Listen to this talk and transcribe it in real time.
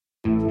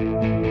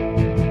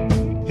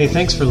Hey,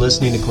 thanks for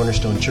listening to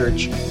Cornerstone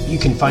Church. You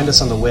can find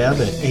us on the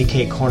web at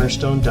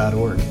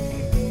akcornerstone.org.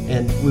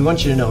 And we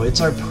want you to know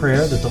it's our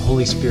prayer that the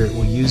Holy Spirit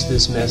will use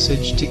this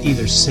message to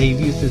either save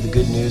you through the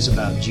good news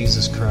about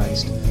Jesus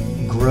Christ,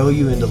 grow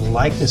you into the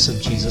likeness of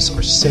Jesus,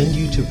 or send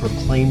you to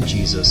proclaim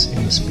Jesus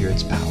in the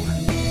Spirit's power.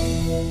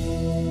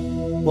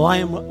 Well, I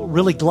am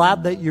really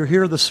glad that you're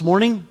here this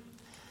morning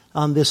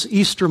on this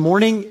Easter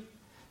morning.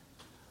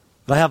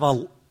 I have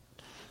a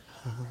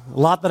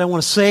lot that I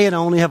want to say, and I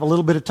only have a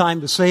little bit of time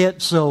to say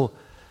it, so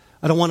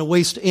I don't want to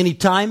waste any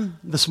time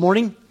this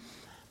morning.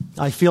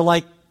 I feel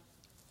like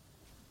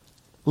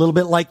a little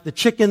bit like the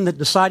chicken that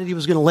decided he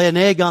was going to lay an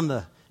egg on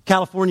the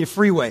California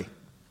freeway.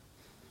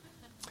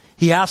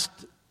 He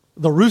asked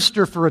the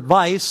rooster for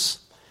advice,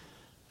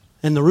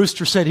 and the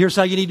rooster said, "Here's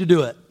how you need to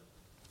do it.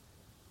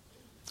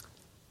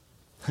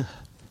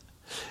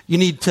 You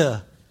need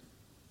to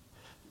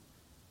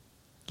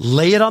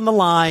lay it on the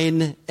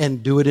line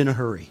and do it in a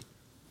hurry."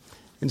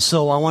 And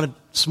so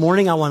this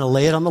morning I want to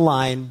lay it on the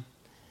line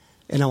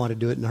and I want to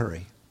do it in a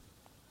hurry.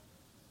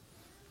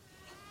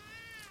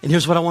 And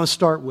here's what I want to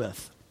start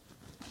with.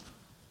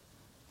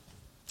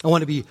 I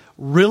want to be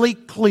really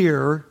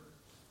clear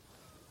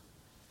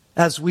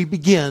as we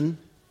begin,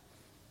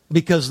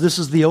 because this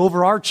is the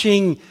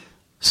overarching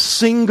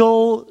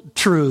single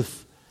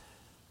truth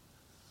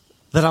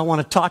that I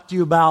want to talk to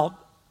you about,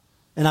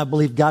 and I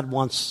believe God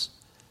wants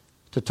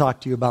to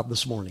talk to you about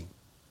this morning.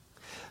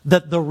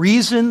 That the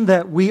reason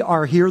that we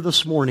are here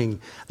this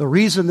morning, the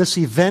reason this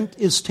event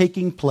is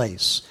taking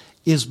place,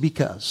 is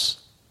because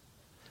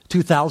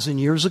 2,000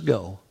 years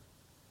ago,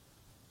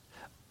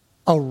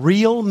 a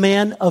real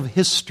man of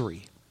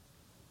history,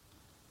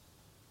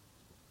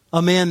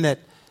 a man that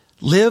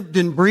lived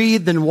and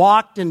breathed and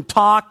walked and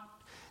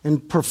talked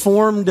and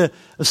performed a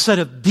set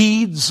of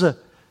deeds, a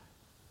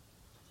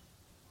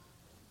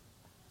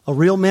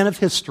real man of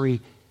history,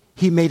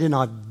 he made an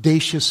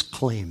audacious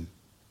claim.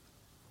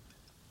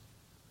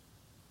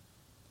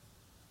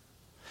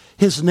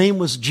 His name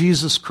was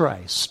Jesus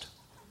Christ.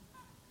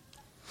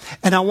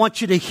 And I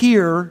want you to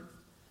hear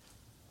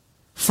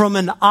from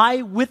an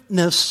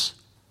eyewitness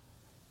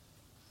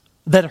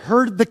that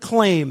heard the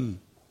claim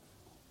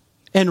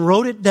and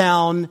wrote it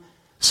down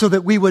so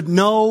that we would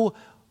know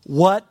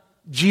what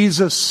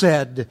Jesus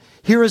said.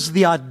 Here is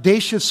the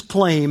audacious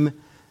claim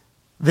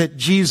that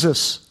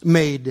Jesus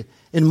made.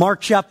 In Mark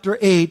chapter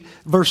 8,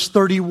 verse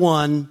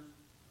 31,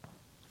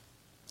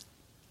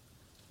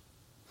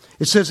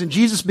 it says, "And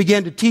Jesus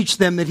began to teach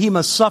them that he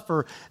must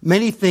suffer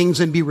many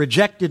things and be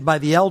rejected by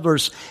the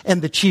elders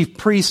and the chief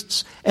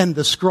priests and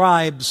the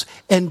scribes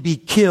and be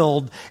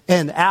killed,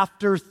 and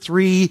after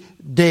 3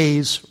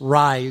 days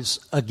rise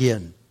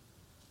again."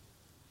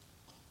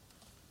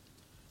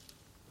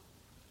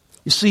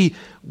 You see,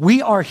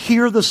 we are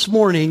here this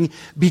morning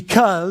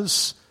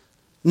because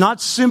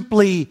not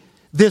simply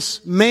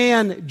this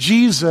man,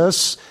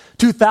 Jesus,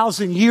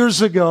 2,000 years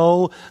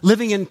ago,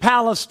 living in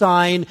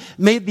Palestine,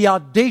 made the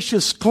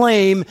audacious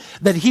claim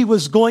that he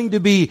was going to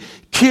be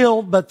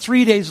killed, but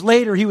 3 days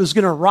later he was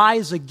going to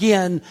rise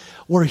again.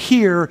 We're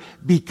here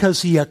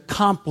because he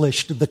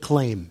accomplished the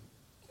claim.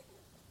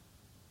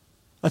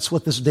 That's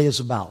what this day is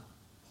about.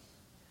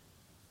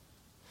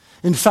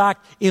 In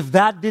fact, if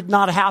that did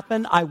not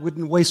happen, I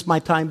wouldn't waste my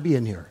time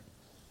being here.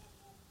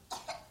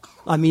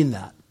 I mean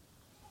that.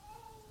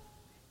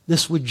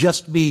 This would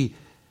just be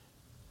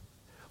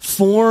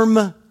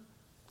form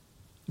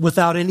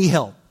without any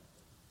help.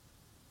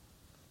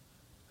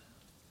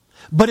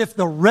 But if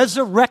the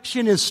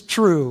resurrection is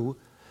true,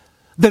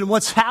 then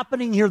what's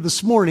happening here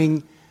this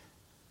morning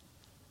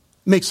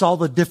makes all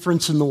the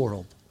difference in the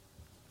world.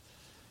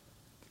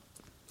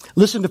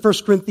 Listen to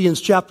 1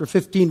 Corinthians chapter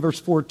 15, verse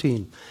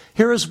 14.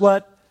 Here is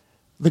what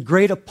the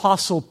great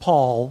apostle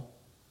Paul,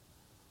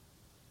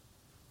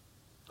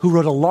 who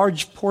wrote a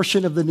large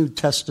portion of the New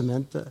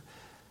Testament,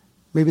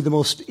 maybe the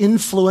most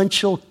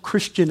influential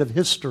Christian of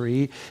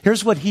history.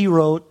 Here's what he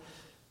wrote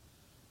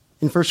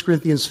in 1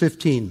 Corinthians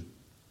 15.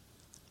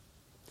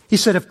 He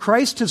said, "If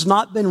Christ has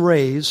not been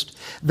raised,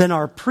 then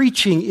our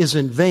preaching is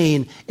in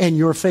vain and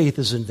your faith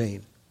is in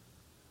vain."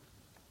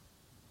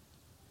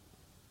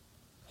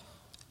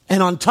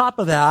 And on top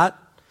of that,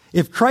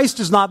 if Christ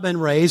has not been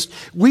raised,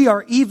 we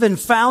are even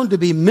found to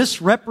be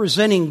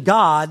misrepresenting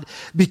God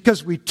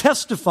because we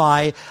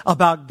testify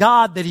about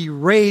God that he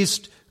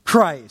raised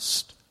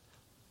Christ.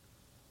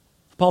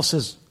 Paul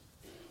says,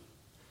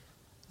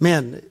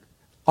 man,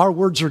 our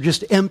words are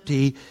just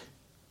empty.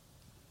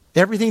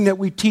 Everything that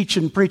we teach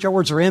and preach, our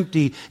words are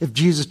empty if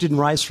Jesus didn't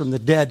rise from the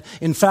dead.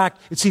 In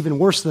fact, it's even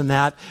worse than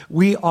that.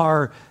 We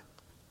are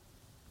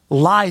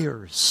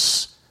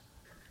liars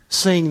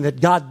saying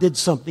that God did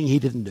something he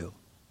didn't do.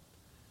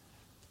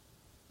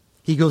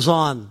 He goes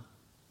on.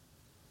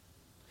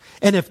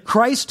 "And if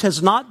Christ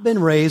has not been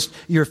raised,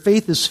 your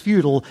faith is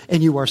futile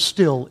and you are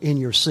still in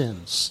your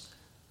sins."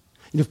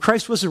 And if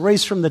Christ wasn't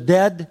raised from the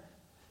dead,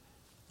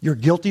 you're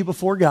guilty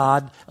before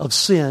God of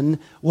sin,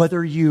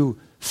 whether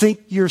you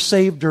think you're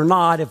saved or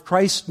not. If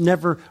Christ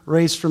never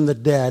raised from the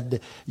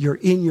dead, you're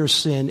in your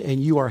sin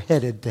and you are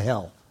headed to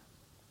hell.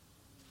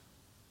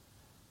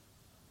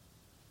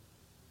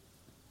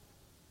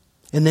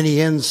 And then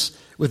he ends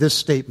with this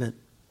statement.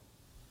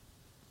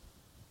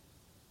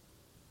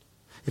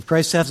 If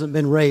Christ hasn't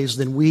been raised,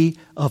 then we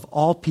of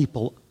all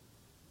people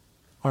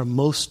are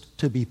most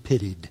to be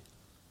pitied.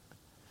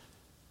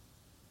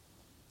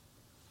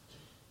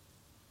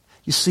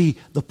 You see,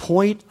 the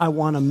point I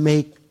want to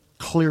make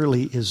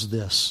clearly is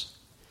this.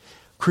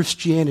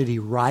 Christianity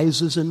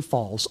rises and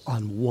falls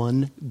on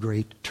one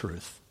great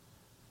truth.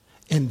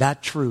 And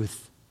that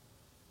truth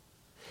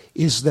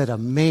is that a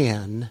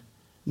man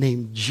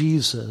named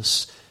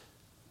Jesus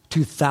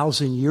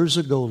 2,000 years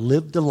ago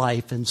lived a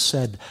life and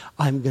said,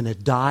 I'm going to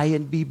die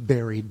and be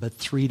buried, but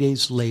 3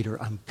 days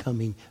later I'm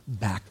coming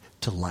back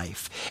to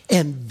life.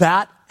 And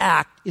that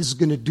act is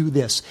going to do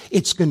this.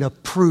 It's going to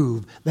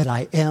prove that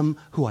I am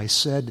who I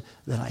said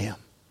that I am.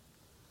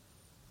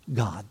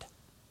 God.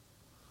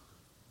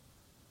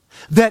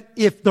 That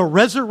if the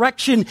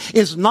resurrection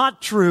is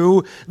not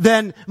true,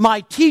 then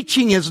my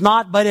teaching is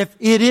not, but if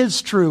it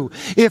is true,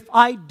 if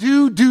I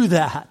do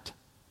that,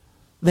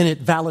 then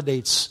it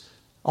validates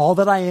all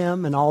that I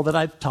am and all that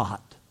I've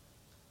taught.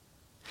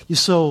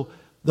 So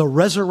the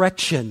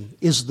resurrection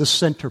is the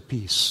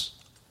centerpiece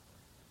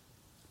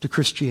to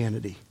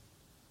Christianity.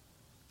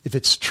 If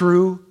it's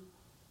true,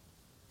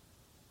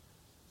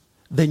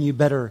 then you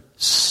better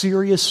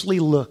seriously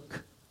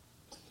look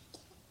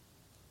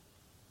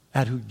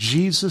at who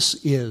Jesus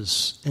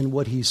is and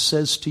what he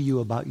says to you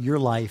about your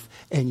life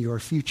and your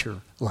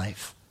future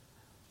life.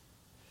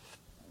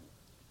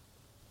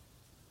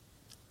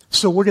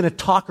 So we're going to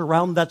talk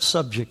around that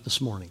subject this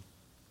morning.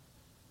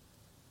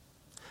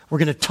 We're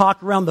going to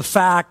talk around the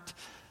fact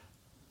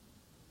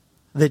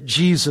that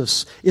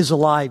Jesus is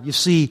alive. You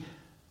see,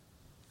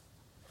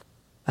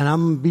 and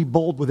I'm going to be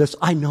bold with this,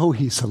 I know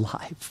he's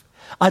alive.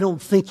 I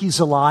don't think he's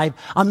alive.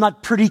 I'm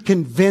not pretty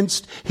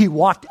convinced he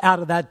walked out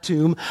of that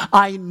tomb.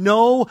 I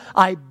know,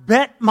 I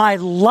bet my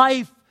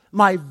life,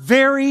 my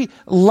very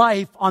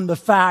life on the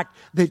fact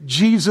that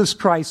Jesus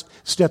Christ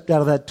stepped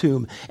out of that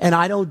tomb. And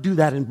I don't do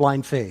that in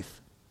blind faith.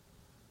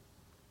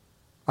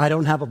 I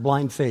don't have a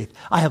blind faith.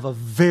 I have a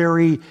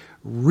very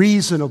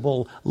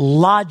reasonable,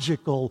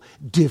 logical,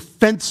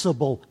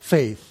 defensible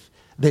faith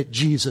that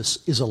Jesus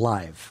is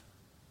alive.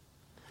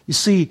 You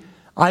see,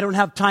 I don't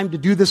have time to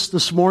do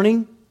this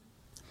morning,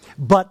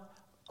 but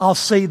I'll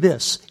say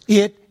this.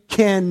 It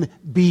can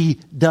be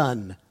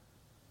done.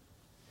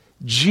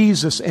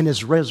 Jesus and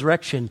his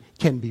resurrection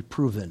can be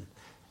proven.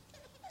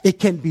 It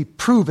can be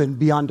proven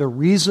beyond a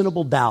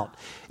reasonable doubt.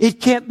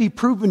 It can't be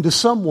proven to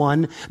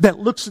someone that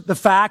looks at the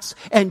facts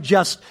and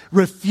just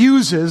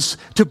refuses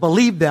to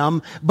believe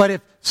them. But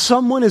if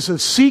someone is a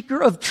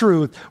seeker of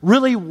truth,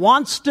 really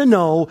wants to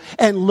know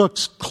and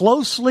looks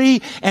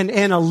closely and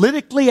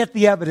analytically at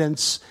the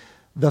evidence,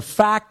 the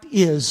fact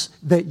is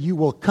that you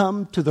will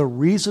come to the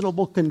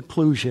reasonable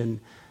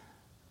conclusion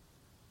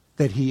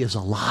that he is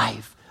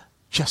alive,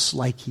 just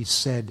like he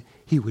said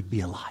he would be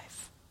alive.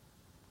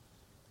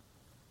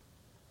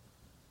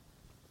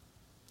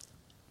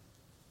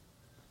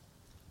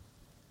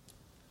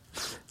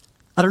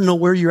 I don't know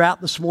where you're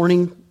at this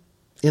morning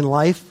in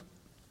life,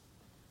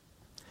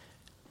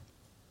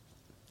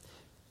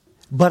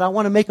 but I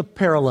want to make a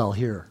parallel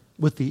here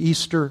with the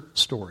Easter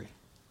story.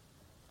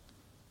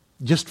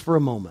 Just for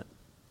a moment.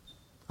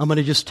 I'm going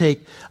to just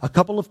take a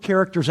couple of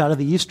characters out of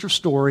the Easter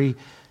story.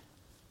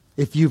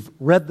 If you've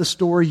read the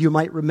story, you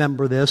might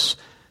remember this.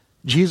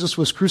 Jesus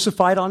was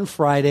crucified on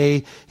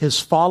Friday. His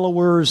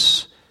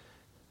followers,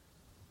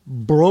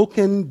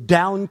 broken,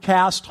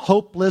 downcast,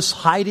 hopeless,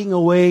 hiding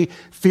away,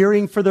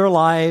 fearing for their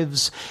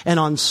lives. And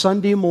on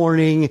Sunday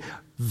morning,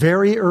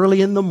 very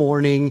early in the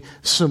morning,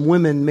 some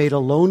women made a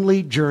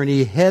lonely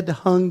journey, head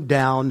hung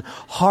down,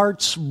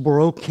 hearts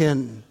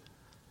broken,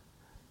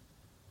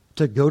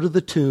 to go to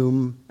the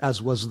tomb,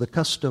 as was the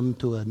custom,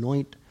 to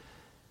anoint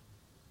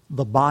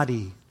the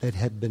body that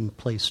had been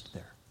placed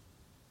there.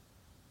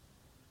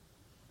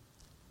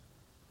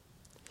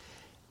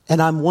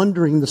 And I'm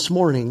wondering this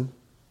morning,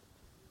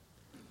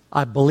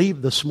 I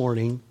believe this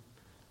morning,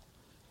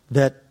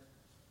 that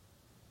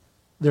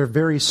they're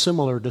very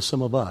similar to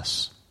some of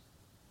us.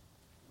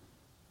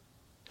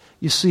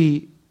 You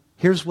see,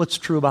 here's what's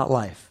true about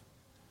life.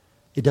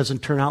 It doesn't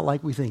turn out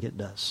like we think it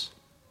does.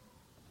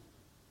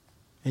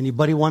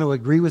 Anybody want to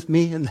agree with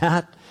me in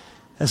that?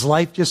 Has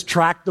life just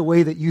tracked the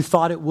way that you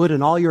thought it would,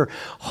 and all your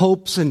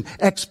hopes and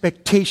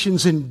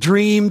expectations and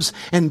dreams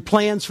and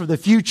plans for the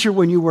future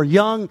when you were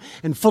young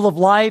and full of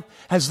life,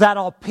 has that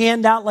all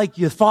panned out like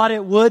you thought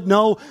it would?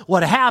 No,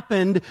 what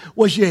happened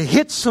was you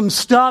hit some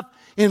stuff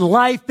in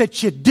life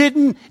that you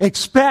didn't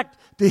expect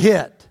to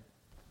hit.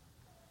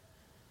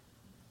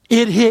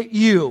 It hit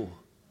you,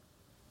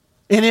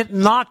 and it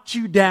knocked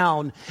you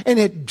down, and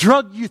it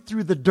drug you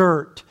through the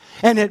dirt,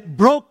 and it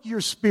broke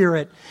your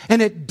spirit,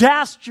 and it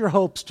dashed your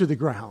hopes to the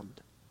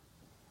ground.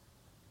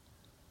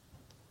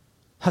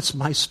 That's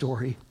my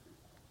story.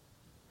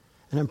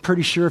 And I'm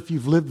pretty sure if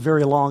you've lived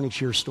very long,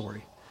 it's your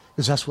story,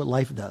 because that's what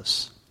life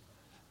does.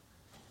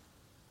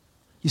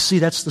 You see,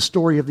 that's the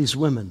story of these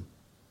women.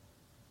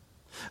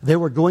 They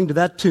were going to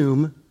that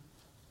tomb.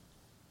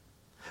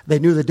 They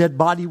knew the dead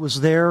body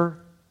was there.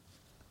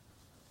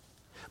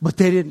 But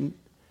they didn't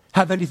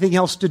have anything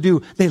else to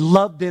do. They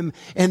loved him,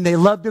 and they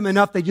loved him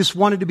enough. They just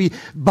wanted to be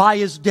by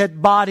his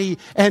dead body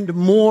and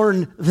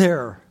mourn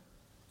there.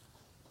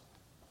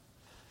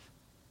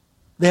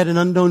 They had an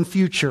unknown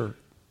future.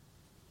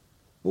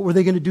 What were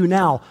they going to do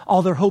now?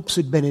 All their hopes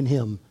had been in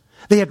him.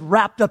 They had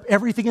wrapped up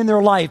everything in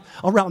their life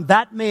around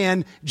that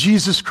man,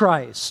 Jesus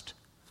Christ.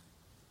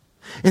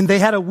 And they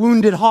had a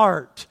wounded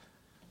heart.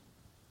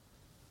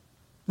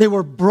 They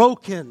were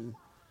broken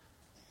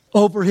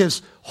over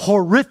his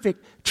horrific,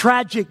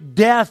 tragic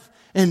death,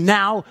 and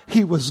now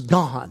he was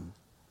gone.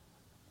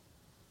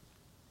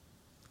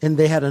 And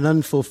they had an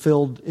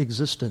unfulfilled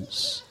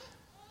existence.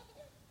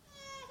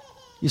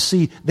 You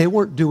see, they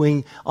weren't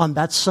doing on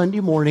that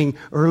Sunday morning,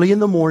 early in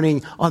the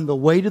morning, on the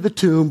way to the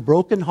tomb,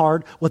 broken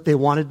heart, what they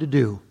wanted to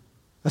do.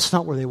 That's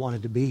not where they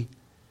wanted to be.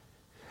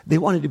 They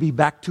wanted to be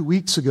back 2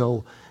 weeks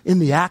ago in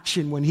the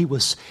action when he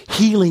was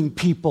healing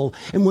people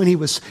and when he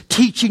was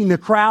teaching the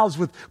crowds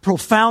with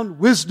profound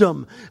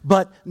wisdom.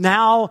 But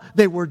now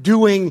they were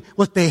doing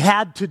what they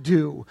had to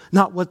do,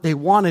 not what they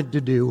wanted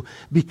to do,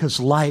 because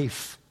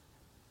life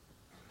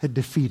had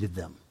defeated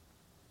them.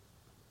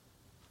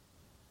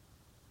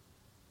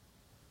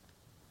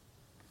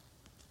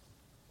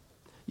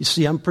 You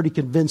see, I'm pretty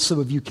convinced some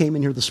of you came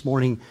in here this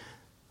morning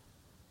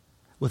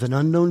with an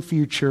unknown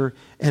future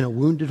and a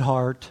wounded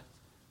heart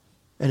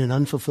and an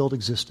unfulfilled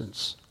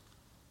existence.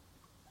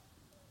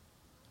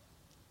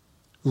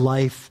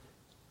 Life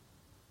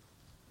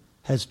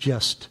has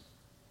just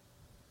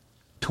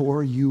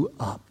tore you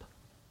up.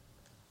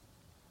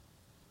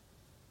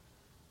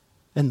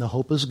 And the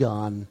hope is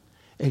gone,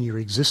 and you're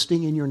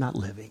existing and you're not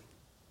living.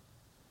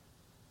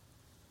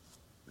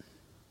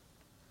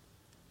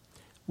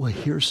 Well,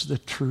 here's the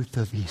truth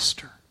of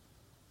Easter.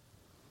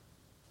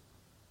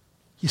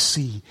 You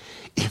see,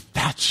 if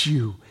that's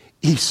you,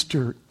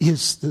 Easter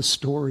is the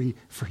story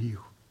for you.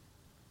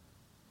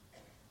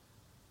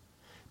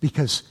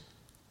 Because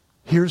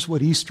here's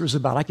what Easter is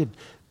about. I could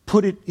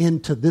put it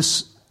into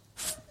this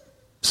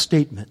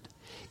statement.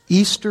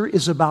 Easter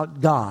is about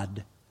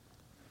God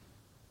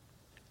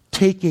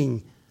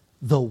taking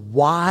the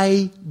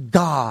why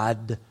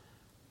God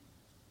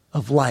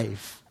of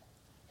life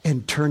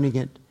and turning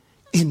it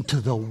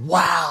into the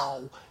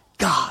wow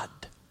God.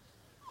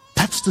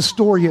 That's the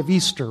story of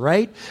Easter,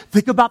 right?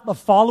 Think about the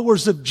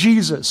followers of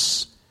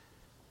Jesus.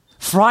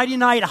 Friday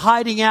night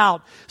hiding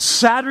out.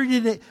 Saturday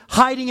night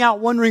hiding out,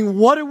 wondering,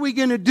 what are we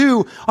going to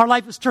do? Our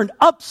life is turned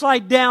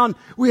upside down.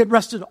 We had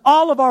rested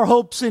all of our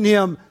hopes in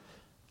him.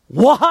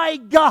 Why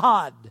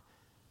God? It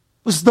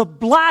was the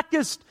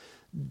blackest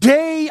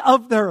day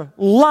of their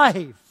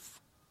life.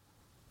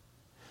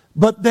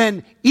 But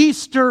then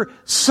Easter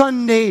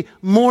Sunday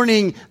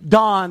morning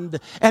dawned,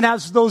 and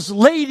as those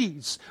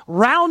ladies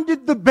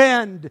rounded the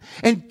bend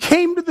and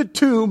came to the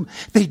tomb,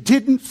 they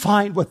didn't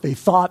find what they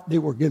thought they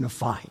were going to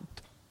find.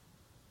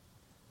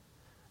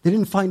 They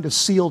didn't find a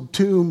sealed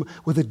tomb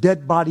with a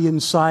dead body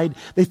inside.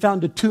 They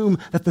found a tomb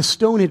that the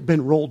stone had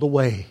been rolled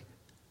away.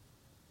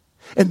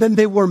 And then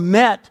they were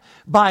met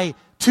by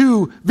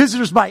two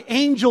visitors, by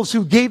angels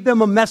who gave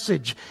them a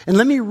message. And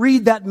let me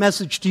read that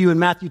message to you in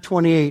Matthew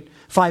 28,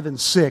 5 and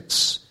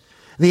 6.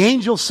 The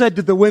angel said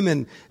to the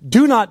women,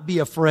 "Do not be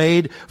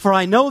afraid, for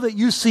I know that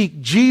you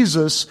seek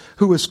Jesus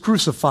who was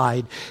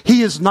crucified.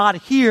 He is not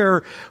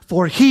here,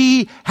 for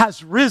he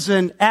has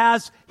risen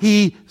as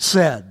he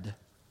said."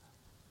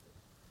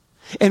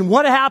 And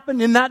what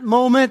happened in that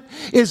moment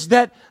is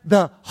that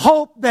the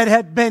hope that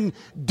had been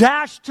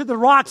dashed to the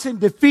rocks and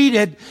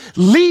defeated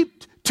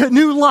leaped to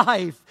new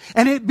life,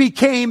 and it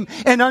became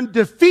an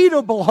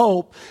undefeatable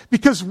hope,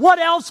 because what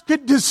else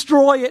could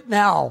destroy it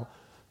now?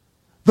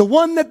 The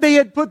one that they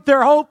had put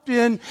their hope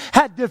in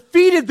had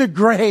defeated the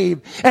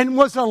grave and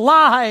was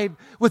alive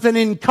with an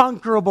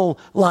inconquerable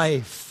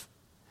life.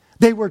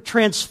 They were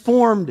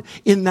transformed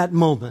in that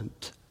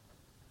moment,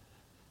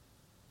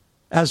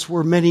 as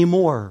were many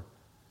more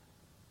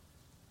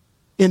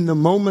in the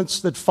moments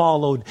that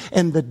followed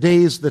and the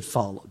days that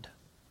followed.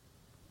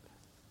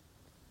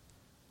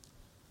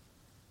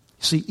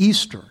 See,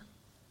 Easter,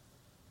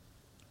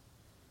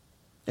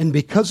 and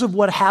because of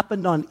what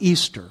happened on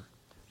Easter,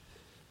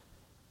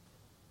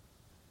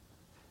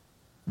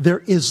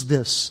 there is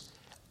this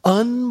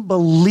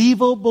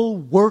unbelievable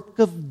work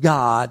of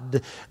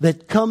God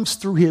that comes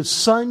through his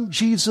Son,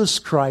 Jesus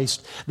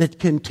Christ, that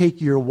can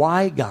take your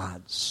why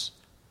gods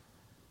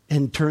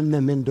and turn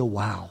them into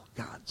wow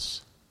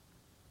gods.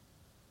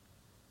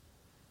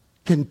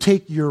 Can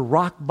take your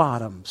rock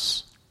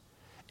bottoms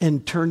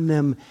and turn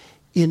them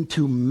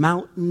into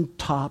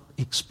mountaintop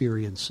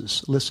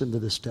experiences. Listen to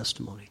this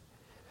testimony.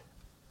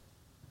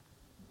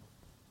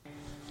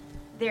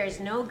 There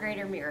is no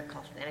greater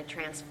miracle than a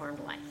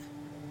transformed life.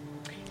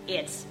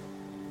 It's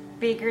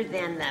bigger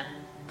than the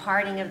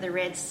parting of the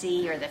Red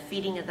Sea or the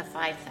feeding of the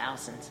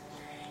 5,000.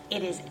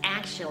 It is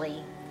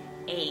actually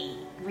a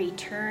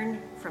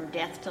return from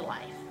death to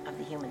life of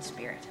the human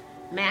spirit.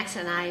 Max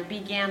and I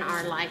began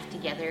our life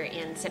together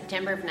in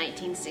September of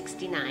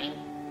 1969,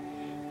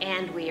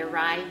 and we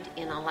arrived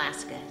in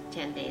Alaska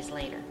 10 days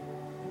later.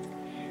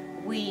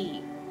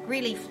 We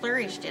really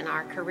flourished in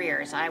our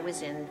careers. I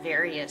was in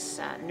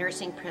various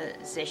nursing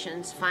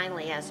positions,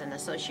 finally as an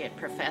associate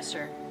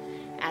professor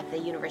at the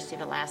University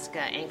of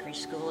Alaska Anchorage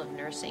School of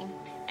Nursing.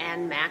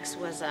 And Max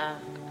was a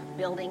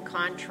building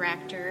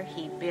contractor.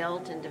 He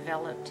built and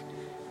developed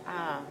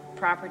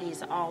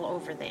properties all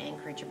over the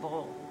Anchorage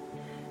Bowl.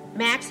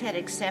 Max had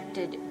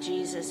accepted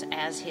Jesus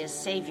as his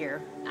Savior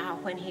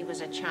when he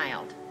was a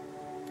child.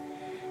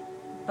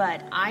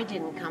 But I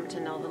didn't come to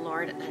know the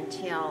Lord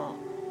until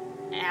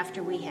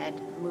after we had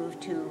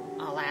moved to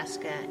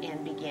Alaska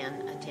and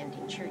began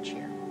attending church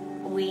here.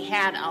 We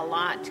had a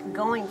lot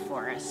going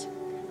for us,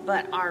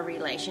 but our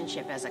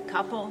relationship as a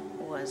couple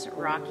was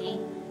rocky,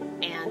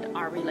 and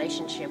our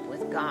relationship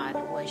with God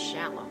was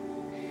shallow.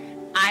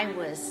 I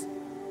was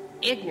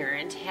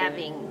ignorant,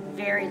 having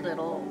very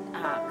little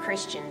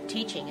Christian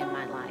teaching in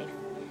my life,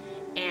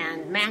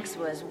 and Max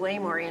was way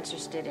more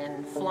interested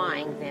in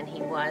flying than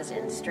he was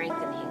in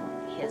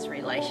strengthening his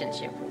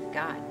relationship with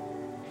God.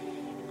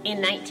 In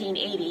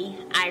 1980,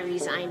 I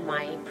resigned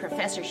my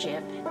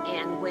professorship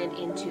and went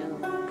into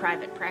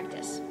private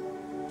practice.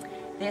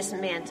 This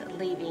meant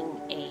leaving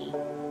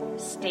a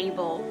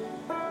stable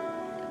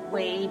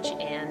wage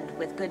and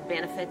with good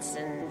benefits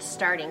and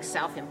starting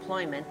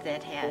self-employment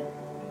that had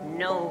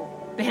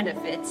no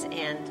benefits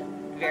and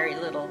very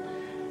little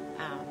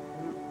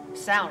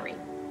salary.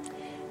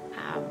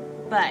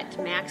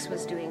 But Max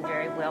was doing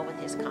very well with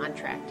his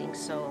contracting,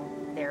 so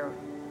there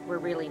were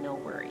really no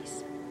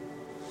worries.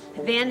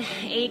 Then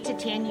 8 to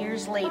 10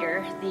 years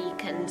later, the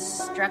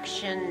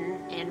construction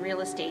and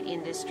real estate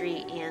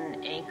industry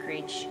in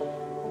Anchorage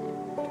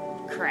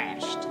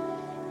crashed.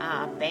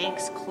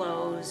 Banks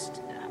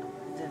closed.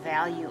 The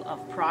value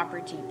of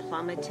property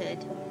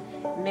plummeted.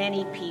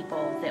 Many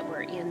people that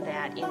were in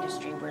that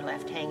industry were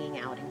left hanging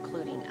out,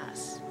 including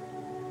us.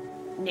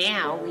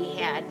 Now we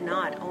had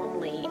not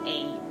only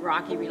a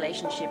rocky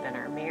relationship in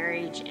our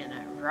marriage and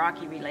a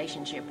rocky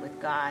relationship with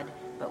God,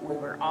 but we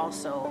were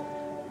also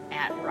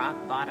at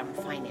rock bottom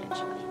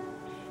financially.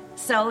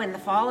 So in the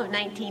fall of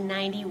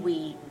 1990,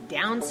 we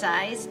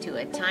downsized to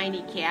a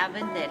tiny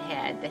cabin that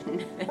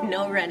had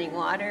no running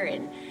water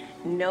and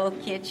no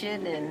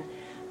kitchen and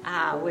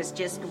was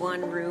just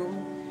one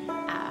room.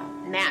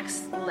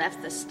 Max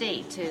left the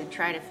state to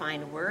try to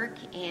find work,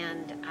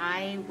 and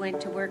I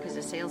went to work as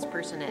a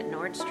salesperson at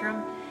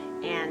Nordstrom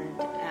and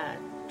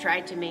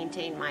tried to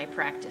maintain my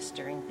practice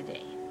during the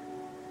day.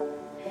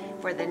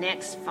 For the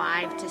next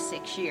 5 to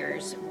 6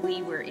 years,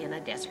 we were in a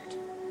desert.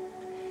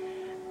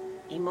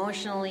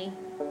 Emotionally,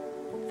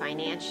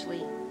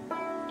 financially,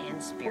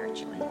 and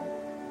spiritually.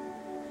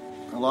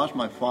 I lost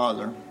my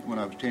father when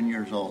I was 10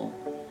 years old.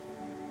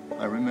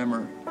 I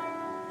remember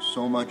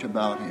so much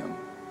about him.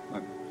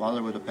 My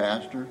father was a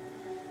pastor.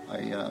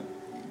 I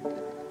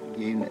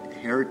gained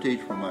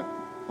heritage from my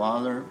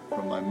father,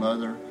 from my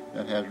mother,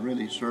 that has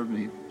really served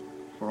me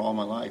for all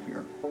my life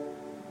here.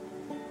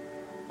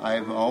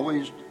 I've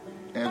always,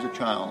 as a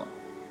child,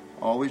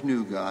 always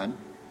knew God.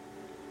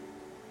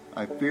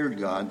 I feared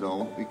God,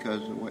 though,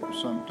 because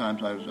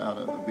sometimes I was out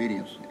of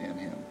obedience in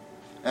Him.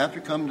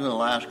 After coming to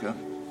Alaska,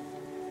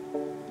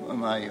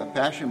 my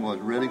passion was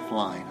really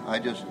flying. I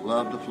just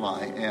loved to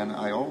fly, and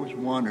I always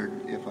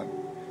wondered if I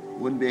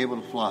wouldn't be able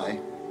to fly,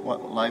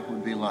 what life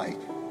would be like.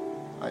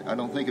 I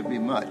don't think it'd be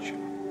much.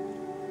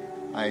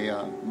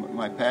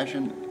 My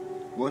passion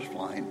was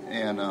flying,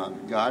 and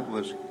God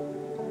was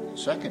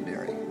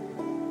secondary.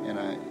 And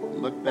I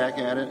looked back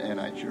at it, and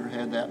I sure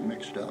had that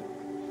mixed up.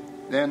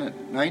 Then in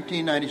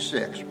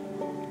 1996,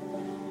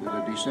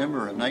 the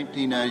December of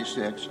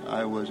 1996,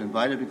 I was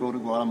invited to go to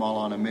Guatemala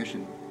on a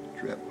mission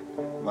trip,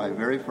 my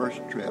very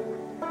first trip.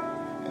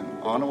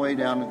 And on the way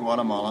down to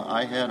Guatemala,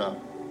 I had a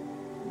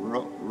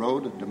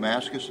road to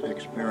Damascus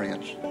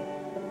experience.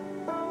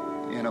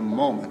 In a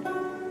moment,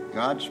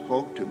 God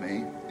spoke to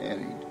me,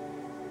 and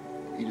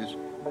He just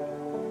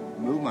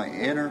moved my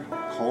inner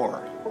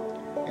core.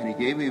 And He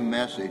gave me a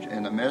message,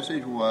 and the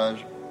message was,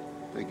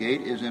 the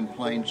gate is in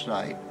plain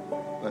sight,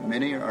 but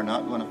many are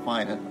not going to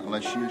find it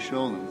unless you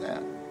show them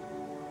that.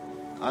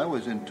 I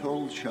was in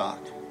total shock,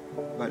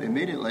 but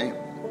immediately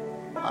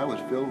I was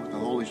filled with the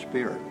Holy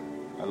Spirit.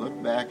 I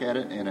looked back at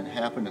it, and it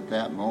happened at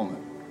that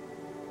moment.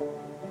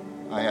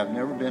 I have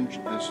never been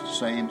the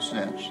same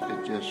since.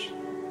 It's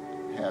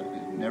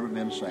never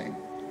been the same.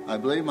 I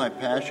believe my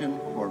passion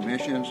for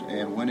missions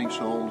and winning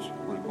souls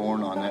was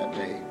born on that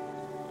day.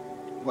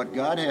 What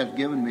God has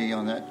given me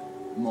on that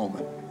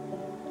moment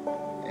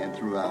and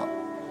throughout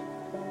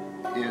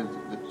is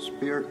the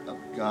Spirit of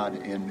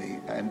God in me,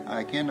 and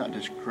I cannot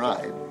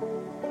describe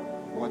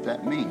what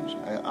that means.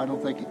 I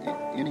don't think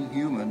any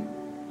human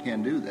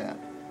can do that.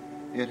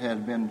 It has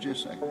been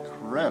just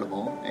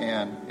incredible,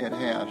 and it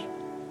has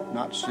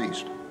not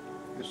ceased.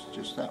 It's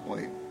just that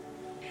way.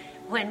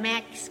 When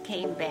Max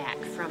came back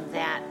from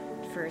that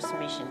first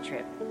mission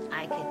trip,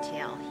 I could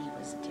tell he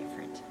was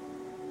different.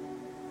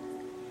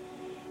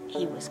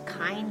 He was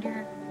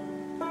kinder.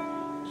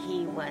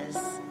 He was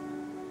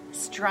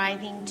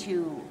striving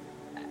to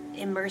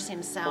immerse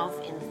himself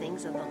in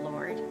things of the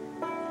Lord.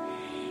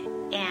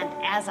 And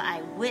as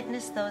I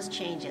witnessed those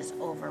changes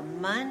over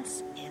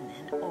months and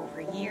then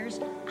over years,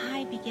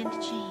 I began to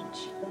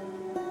change.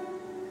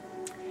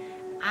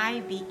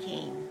 I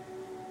became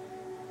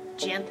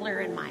gentler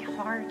in my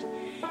heart,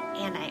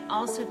 and I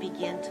also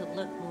began to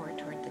look more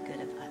toward the good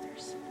of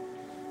others.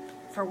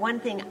 For one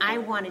thing, I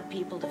wanted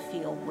people to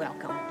feel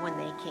welcome when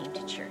they came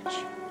to church.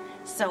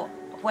 So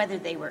whether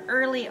they were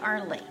early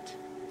or late.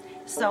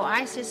 So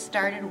I just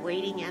started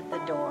waiting at the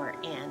door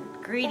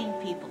and greeting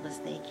people as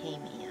they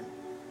came in.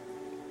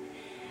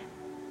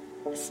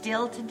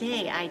 Still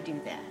today, I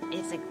do that.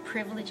 It's a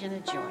privilege and a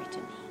joy to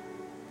me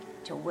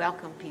to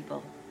welcome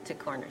people to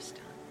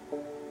Cornerstone.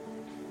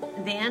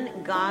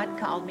 Then God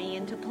called me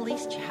into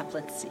police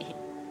chaplaincy.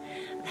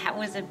 That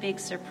was a big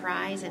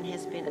surprise and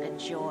has been a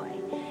joy.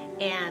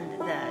 And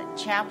the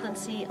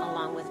chaplaincy,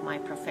 along with my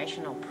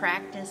professional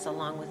practice,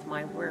 along with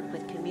my work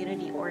with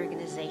community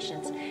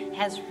organizations,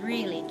 has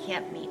really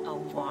kept me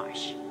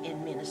awash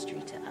in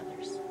ministry to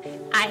others.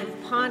 I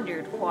have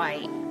pondered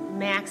why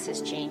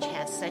Max's change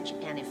has such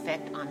an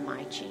effect on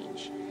my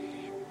change.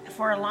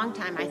 For a long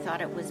time, I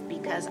thought it was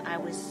because I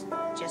was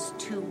just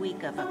too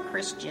weak of a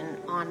Christian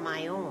on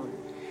my own.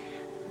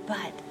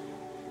 But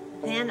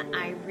then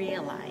I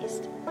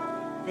realized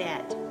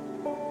that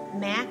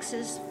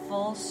Max's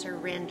full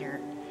surrender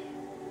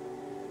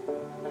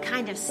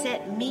kind of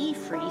set me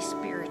free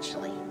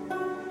spiritually.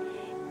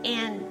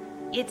 And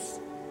it's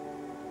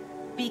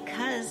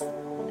because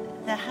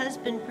the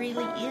husband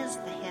really is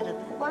the head of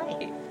the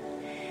wife.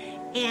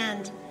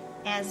 And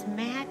as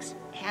Max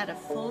had a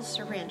full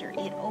surrender,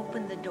 it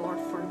opened the door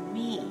for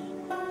me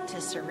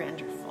to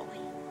surrender fully.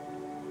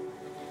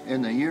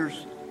 In the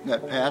years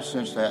that passed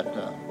since that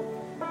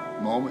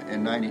moment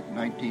in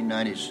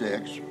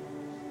 1996,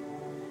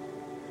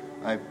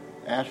 I've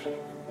asked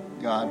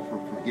God for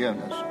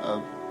forgiveness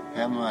of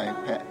having my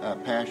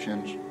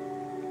passions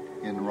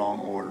in the wrong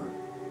order.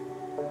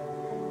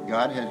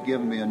 God has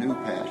given me a new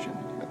passion,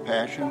 the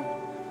passion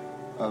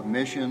of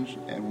missions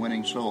and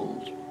winning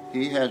souls.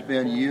 He has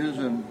been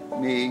using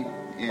me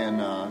in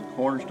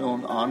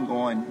Cornerstone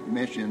ongoing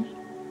missions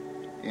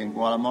in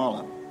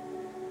Guatemala.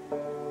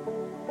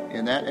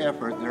 In that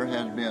effort, there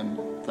has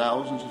been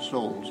thousands of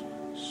souls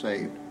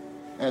saved.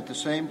 At the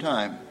same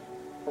time,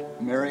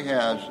 Mary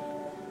has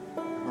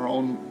her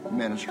own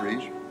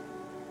ministries,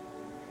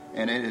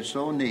 and it is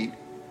so neat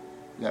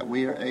that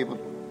we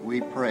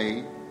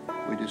pray,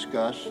 we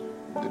discuss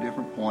the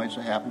different points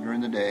that happen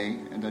during the day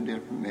and the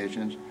different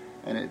missions,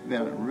 and it's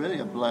been really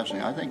a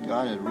blessing. I think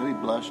God has really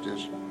blessed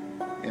us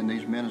in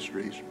these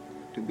ministries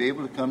to be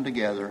able to come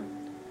together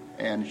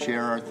and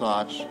share our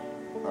thoughts,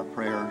 our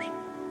prayers,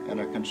 and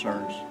our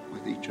concerns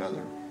with each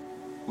other.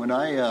 When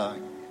I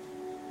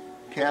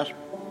cast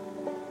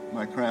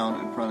my crown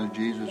in front of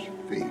Jesus'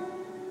 feet,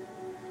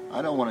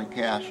 I don't want to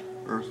cast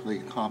earthly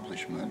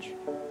accomplishments.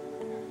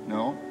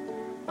 No,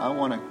 I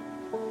want to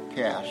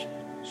cast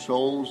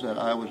souls that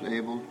I was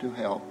able to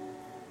help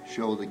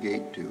show the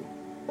gate to.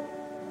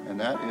 And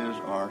that is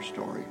our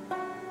story.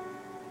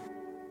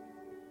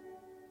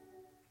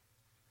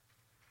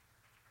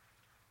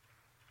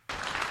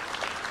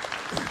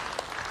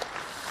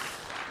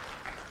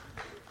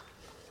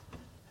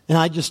 And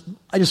I just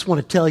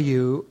want to tell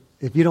you,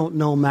 if you don't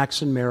know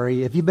Max and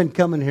Mary, if you've been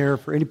coming here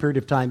for any period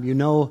of time, you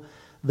know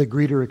the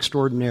greeter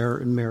extraordinaire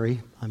in Mary.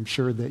 I'm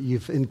sure that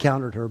you've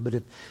encountered her, but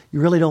if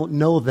you really don't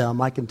know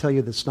them, I can tell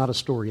you that's not a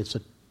story.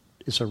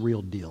 It's a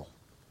real deal.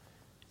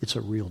 It's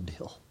a real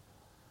deal.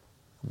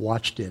 I've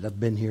watched it. I've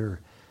been here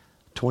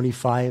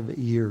 25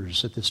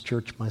 years at this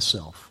church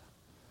myself.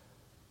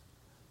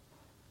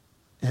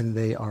 And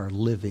they are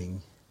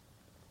living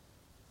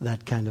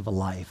that kind of a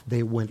life.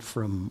 They went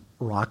from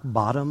rock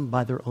bottom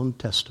by their own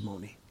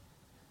testimony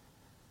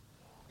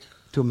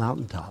to a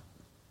mountaintop.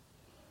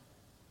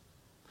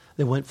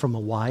 They went from a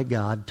why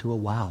God to a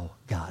wow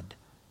God.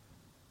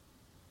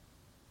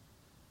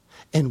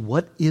 And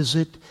what is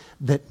it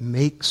that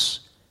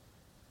makes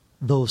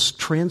those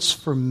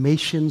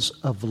transformations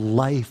of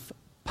life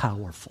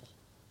powerful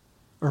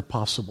or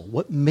possible?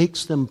 What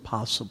makes them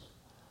possible?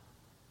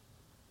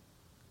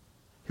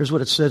 Here's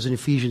what it says in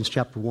Ephesians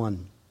chapter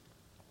 1.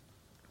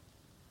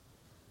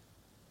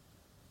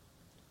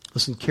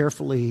 Listen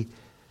carefully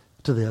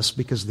to this,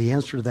 because the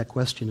answer to that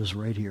question is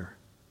right here.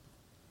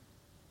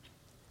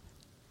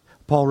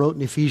 Paul wrote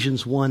in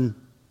Ephesians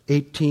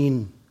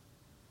 1:18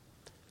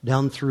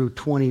 down through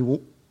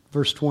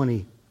verse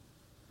 20.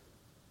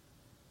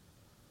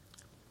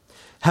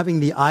 Having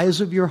the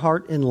eyes of your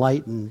heart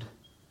enlightened,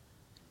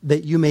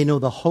 that you may know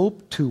the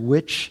hope to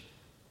which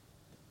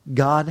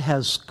God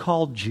has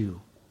called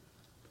you.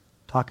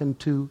 Talking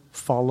to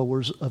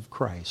followers of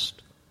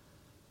Christ.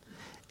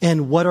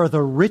 And what are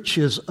the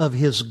riches of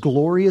his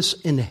glorious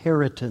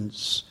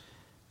inheritance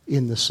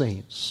in the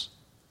saints?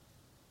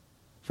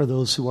 For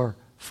those who are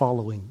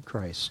following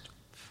Christ.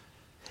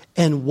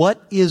 And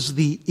what is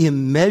the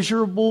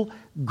immeasurable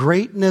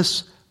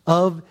greatness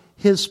of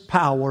his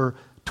power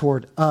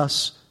toward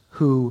us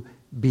who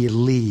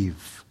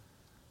believe?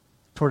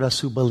 Toward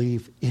us who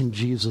believe in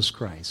Jesus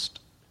Christ.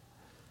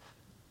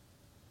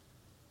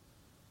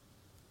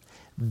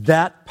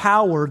 that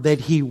power that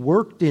he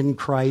worked in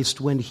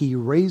Christ when he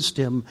raised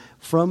him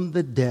from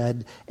the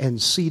dead and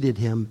seated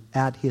him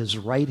at his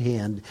right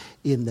hand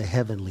in the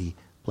heavenly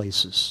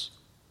places.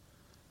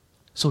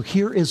 So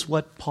here is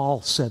what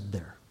Paul said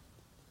there.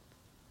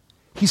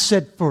 He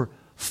said, for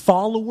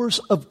followers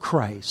of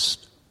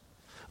Christ,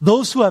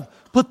 those who have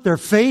put their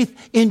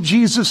faith in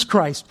Jesus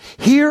Christ,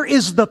 here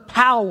is the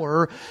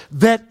power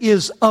that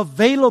is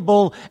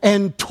available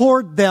and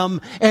toward them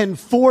and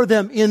for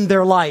them in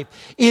their life.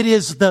 It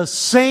is the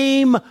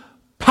same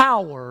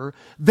power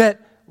that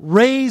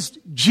raised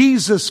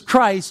Jesus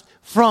Christ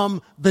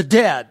from the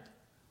dead.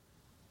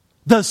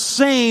 The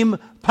same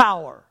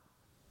power.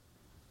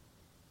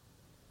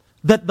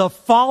 That the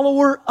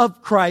follower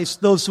of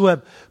Christ, those who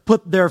have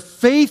put their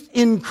faith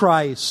in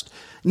Christ,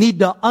 need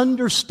to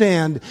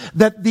understand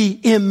that the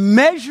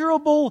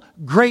immeasurable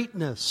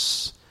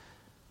greatness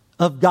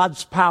of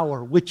God's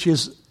power, which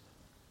is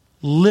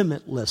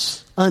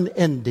limitless,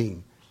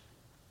 unending,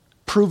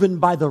 proven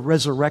by the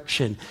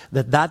resurrection,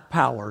 that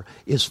power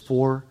is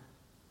for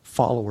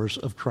followers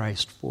of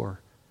Christ, for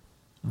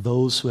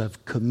those who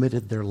have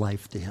committed their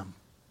life to Him.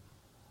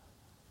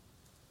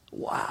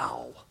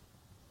 Wow.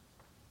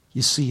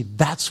 You see,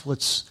 that's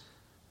what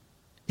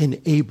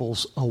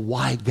enables a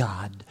why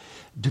God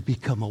to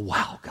become a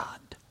wow God.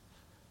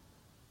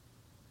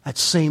 That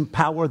same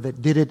power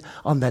that did it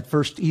on that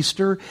first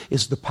Easter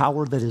is the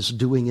power that is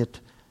doing it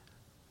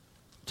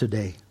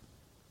today.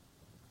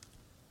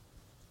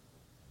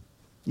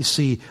 You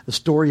see, the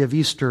story of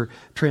Easter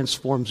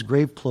transforms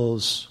grave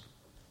clothes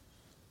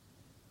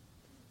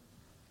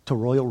to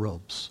royal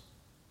robes.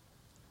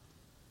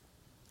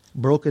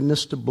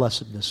 Brokenness to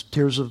blessedness.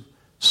 Tears of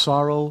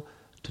sorrow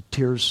to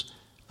tears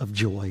of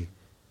joy.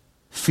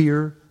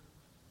 Fear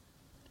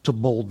to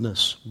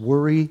boldness.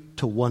 Worry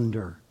to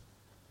wonder.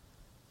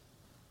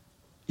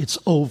 It's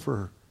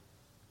over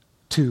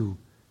to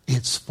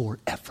it's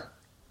forever.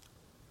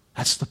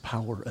 That's the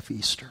power of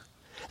Easter.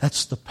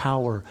 That's the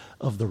power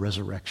of the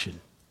resurrection.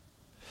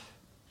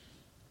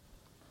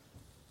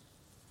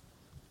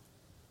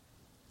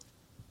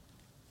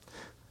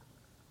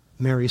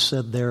 Mary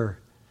said there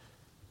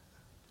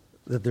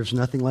that there's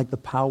nothing like the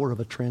power of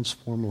a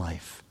transformed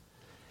life.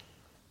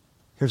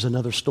 Here's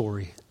another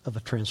story of a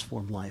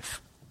transformed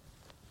life.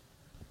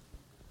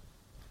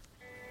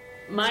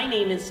 My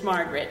name is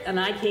Margaret, and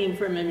I came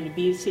from an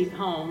abusive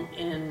home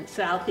in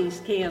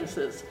southeast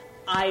Kansas.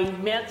 I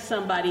met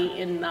somebody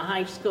in the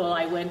high school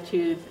I went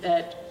to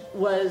that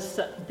was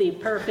the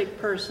perfect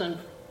person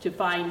to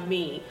find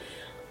me.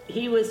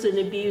 He was an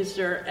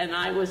abuser, and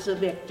I was a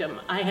victim.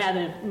 I had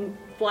a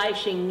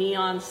flashing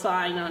neon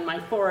sign on my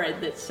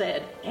forehead that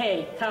said,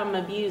 "Hey, come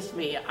abuse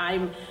me.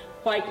 I'm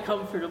quite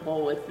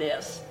comfortable with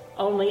this."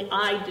 Only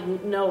I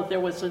didn't know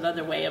there was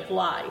another way of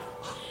life.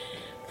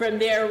 From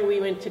there, we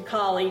went to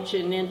college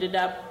and ended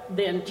up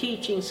then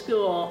teaching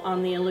school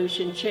on the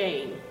Aleutian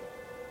chain.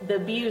 The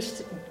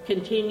abuse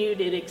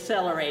continued, it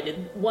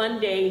accelerated. One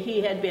day,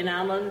 he had been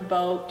out on a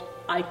boat.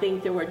 I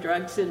think there were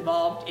drugs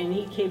involved, and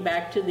he came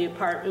back to the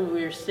apartment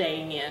we were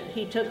staying in.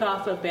 He took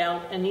off a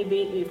belt, and he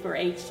beat me for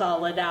 8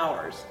 solid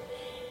hours.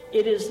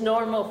 It is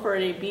normal for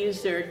an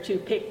abuser to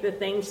pick the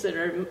things that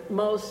are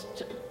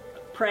most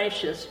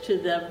precious to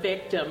the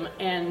victim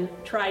and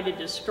try to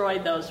destroy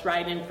those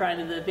right in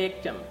front of the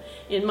victim.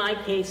 In my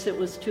case, it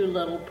was 2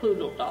 little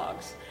poodle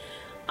dogs.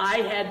 I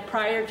had,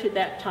 prior to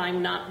that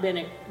time, not been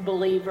a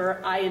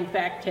believer. I, in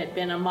fact, had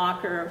been a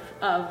mocker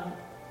of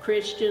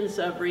Christians,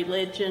 of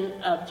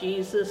religion, of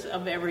Jesus,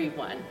 of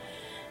everyone.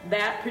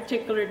 That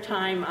particular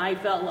time, I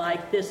felt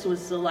like this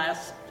was the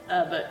last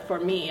of it for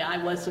me. I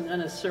wasn't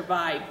going to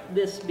survive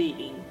this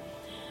beating.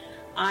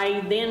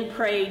 I then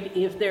prayed,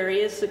 if there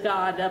is a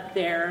God up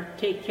there,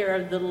 take care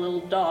of the little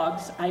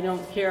dogs. I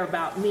don't care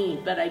about me,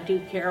 but I do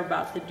care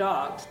about the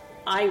dogs.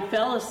 I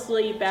fell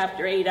asleep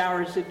after 8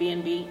 hours of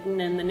being beaten,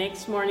 and the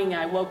next morning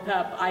I woke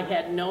up. I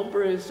had no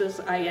bruises,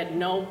 I had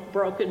no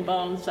broken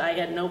bones, I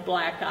had no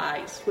black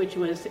eyes, which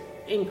was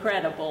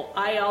incredible.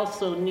 I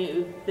also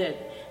knew that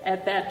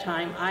at that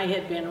time I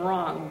had been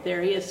wrong.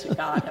 There is a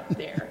God up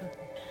there.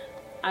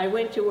 I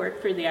went to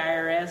work for the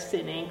IRS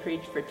in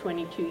Anchorage for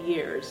 22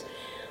 years.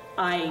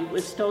 I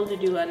was told to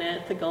do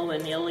unethical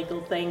and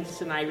illegal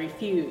things, and I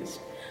refused.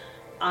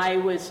 I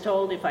was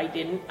told if I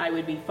didn't, I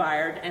would be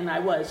fired, and I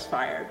was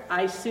fired.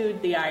 I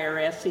sued the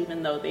IRS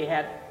even though they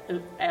had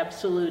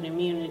absolute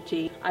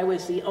immunity. I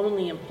was the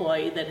only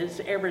employee that has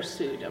ever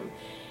sued them.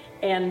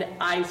 And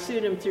I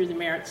sued them through the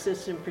Merit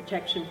System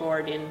Protection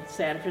Board in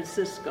San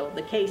Francisco.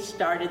 The case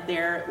started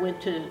there,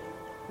 went to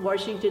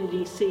Washington,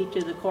 D.C. to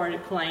the Court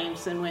of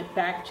Claims, and went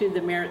back to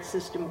the Merit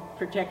System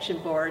Protection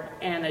Board,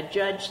 and a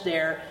judge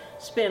there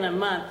spent a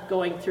month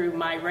going through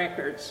my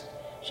records.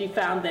 She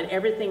found that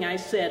everything I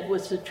said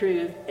was the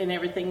truth and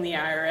everything the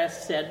IRS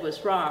said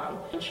was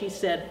wrong. And she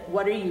said,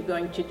 "What are you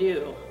going to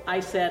do?" I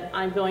said,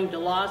 "I'm going to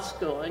law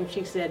school." And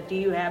she said, "Do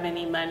you have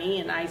any money?"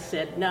 And I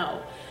said,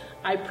 "No."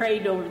 I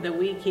prayed over the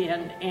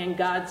weekend, and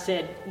God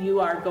said, "You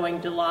are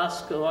going to law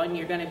school, and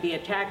you're going to be a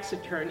tax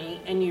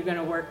attorney, and you're going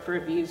to work for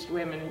abused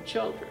women and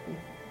children."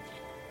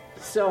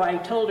 So I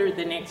told her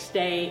the next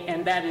day,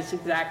 and that is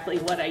exactly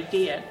what I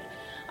did.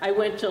 I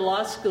went to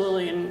law school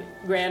in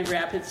Grand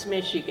Rapids,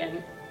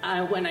 Michigan.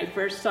 When I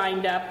first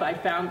signed up, I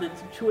found that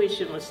the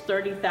tuition was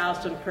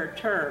 $30,000 per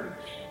term.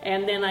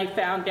 And then I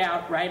found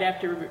out right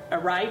after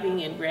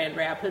arriving in Grand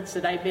Rapids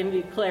that I'd been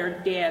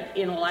declared dead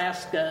in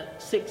Alaska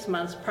 6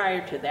 months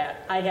prior to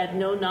that. I had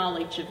no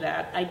knowledge of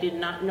that. I did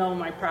not know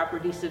my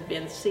properties had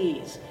been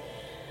seized.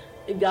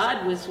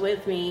 God was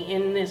with me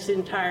in this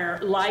entire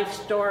life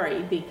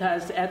story,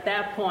 because at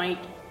that point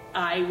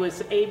I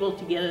was able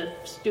to get a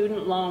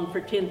student loan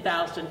for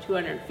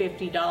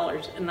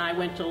 $10,250, and I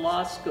went to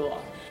law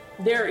school.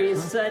 There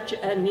is such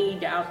a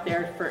need out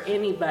there for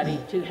anybody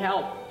to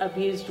help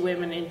abused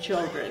women and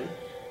children.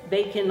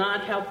 They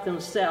cannot help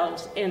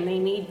themselves, and they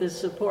need the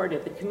support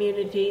of the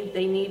community.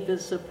 They need the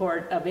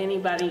support of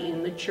anybody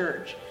in the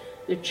church.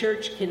 The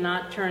church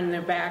cannot turn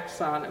their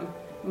backs on them.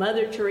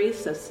 Mother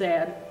Teresa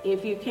said,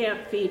 if you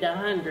can't feed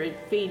 100,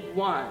 feed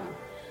one.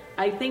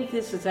 I think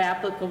this is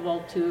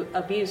applicable to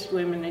abused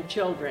women and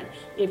children.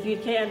 If you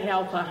can't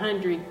help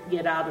 100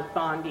 get out of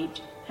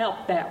bondage,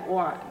 help that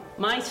one.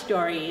 My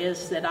story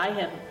is that I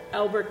have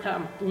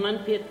overcome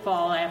one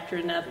pitfall after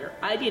another.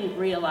 I didn't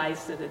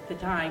realize it at the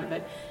time,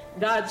 but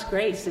God's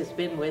grace has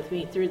been with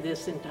me through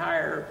this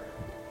entire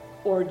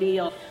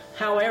ordeal.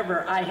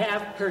 However, I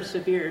have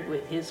persevered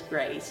with His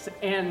grace,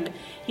 and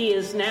He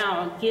is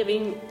now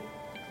giving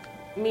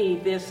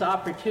me this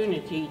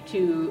opportunity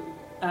to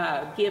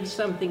give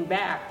something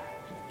back,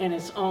 and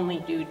it's only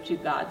due to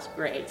God's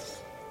grace.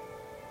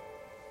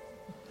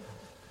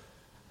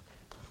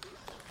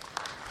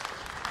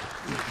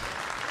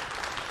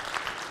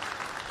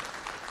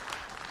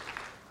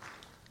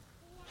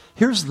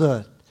 Here's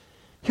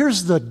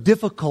the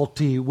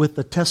difficulty with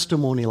a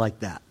testimony like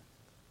that.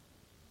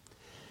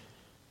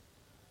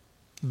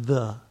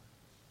 The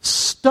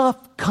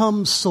stuff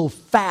comes so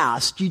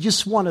fast, you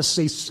just want to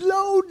say,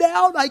 slow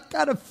down, I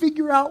got to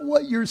figure out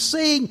what you're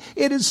saying.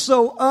 It is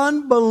so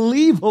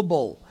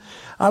unbelievable.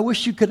 I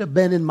wish you could have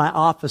been in my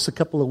office a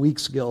couple of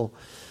weeks ago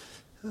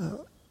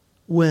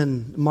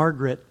when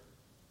Margaret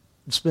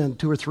spent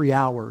 2 or 3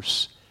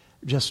 hours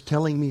just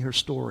telling me her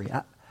story.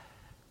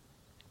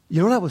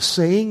 You know what I was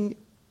saying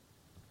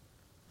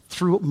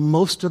through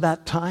most of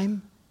that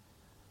time?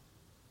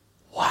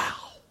 Wow.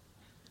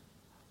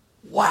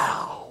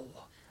 Wow.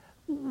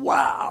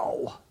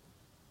 Wow.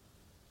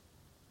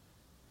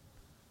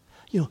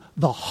 You know,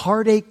 the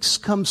heartaches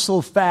come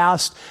so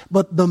fast,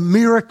 but the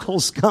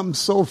miracles come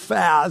so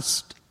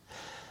fast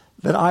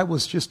that I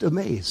was just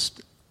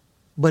amazed.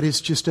 But it's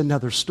just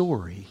another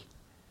story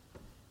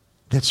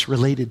that's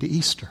related to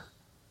Easter.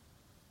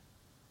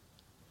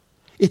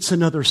 It's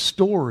another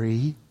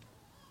story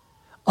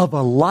of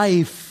a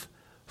life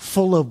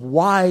full of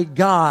why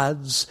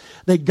gods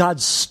that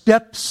God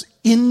steps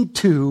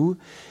into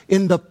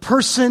in the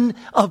person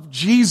of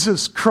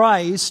Jesus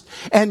Christ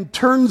and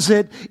turns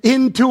it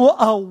into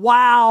a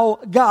wow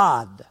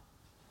God.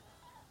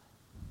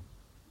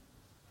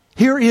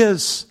 Here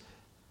is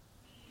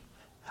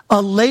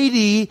a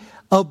lady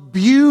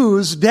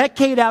abused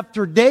decade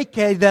after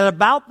decade, that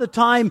about the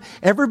time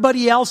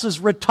everybody else is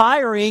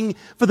retiring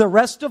for the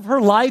rest of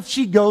her life,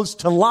 she goes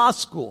to law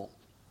school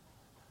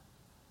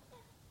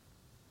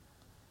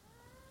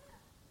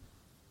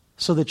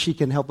so that she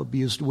can help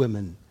abused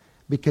women,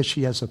 because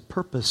she has a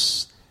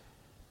purpose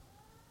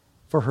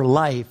for her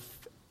life,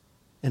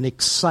 an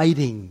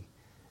exciting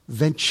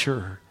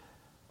venture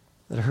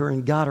that her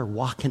and God are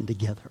walking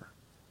together.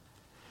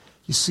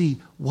 You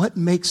see, what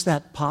makes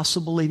that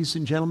possible, ladies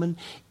and gentlemen,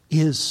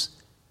 is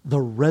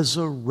the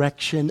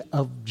resurrection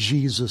of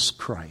Jesus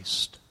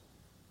Christ.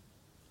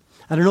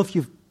 I don't know if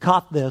you've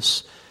caught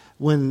this.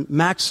 When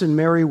Max and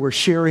Mary were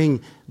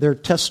sharing their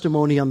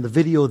testimony on the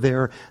video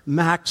there,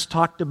 Max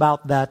talked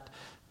about that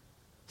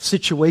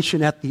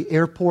situation at the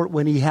airport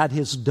when he had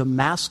his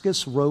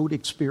Damascus Road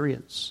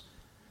experience.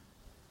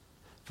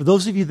 For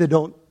those of you that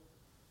don't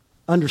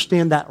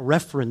understand that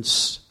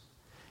reference,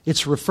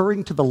 it's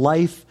referring to the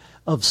life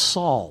of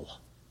Saul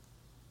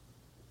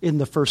in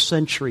the first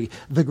century,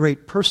 the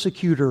great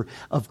persecutor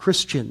of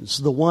Christians,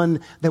 the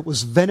one that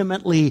was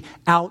vehemently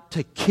out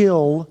to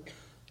kill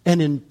and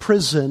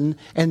imprison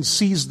and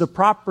seize the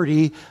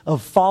property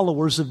of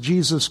followers of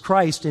Jesus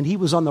Christ. And he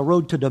was on the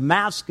road to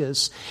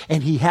Damascus,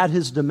 and he had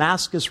his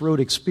Damascus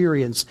Road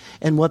experience.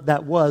 And what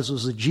that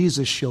was that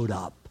Jesus showed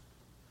up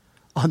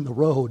on the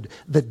road.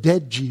 The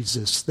dead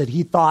Jesus that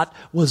he thought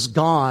was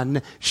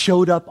gone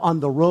showed up on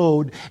the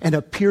road and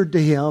appeared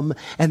to him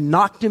and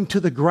knocked him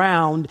to the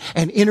ground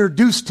and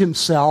introduced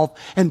himself.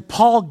 And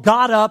Paul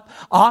got up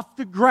off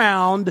the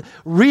ground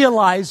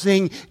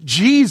realizing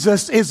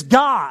Jesus is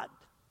God.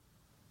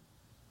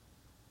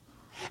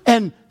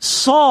 And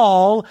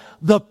Saul,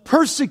 the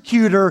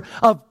persecutor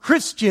of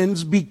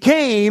Christians,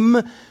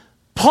 became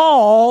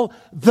Paul,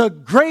 the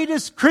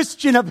greatest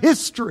Christian of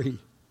history.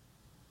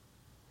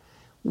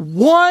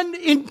 One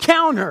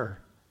encounter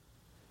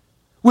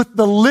with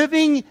the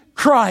living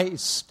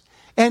Christ,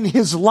 and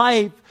his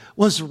life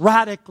was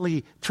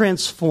radically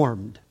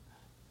transformed.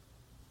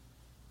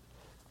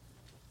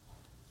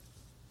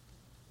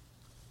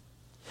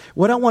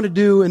 What I want to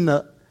do in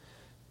the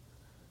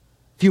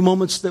few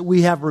moments that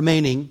we have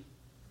remaining,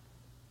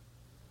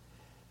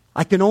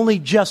 I can only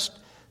just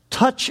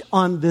touch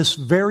on this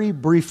very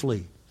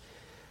briefly.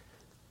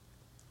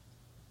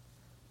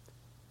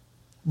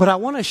 But I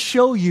want to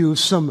show you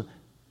some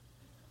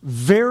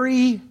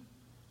very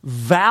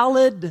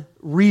valid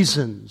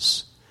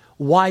reasons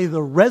why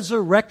the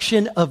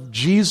resurrection of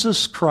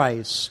Jesus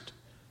Christ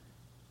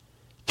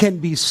can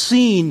be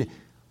seen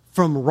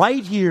from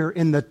right here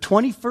in the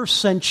 21st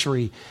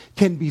century,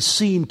 can be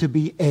seen to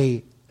be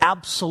an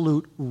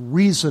absolute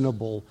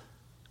reasonable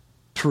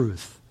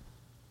truth.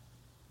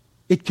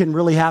 It can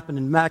really happen.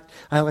 In fact,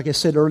 like I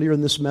said earlier in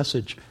this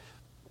message,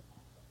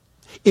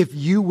 if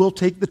you will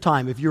take the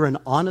time, if you're an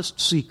honest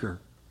seeker,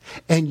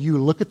 and you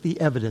look at the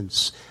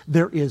evidence,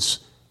 there is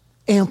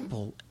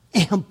ample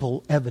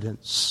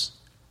evidence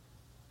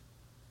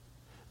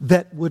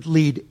that would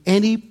lead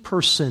any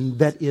person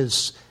that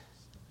is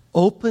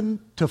open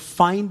to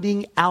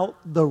finding out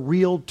the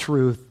real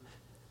truth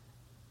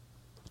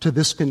to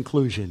this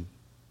conclusion.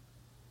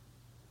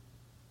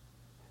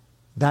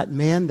 That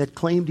man that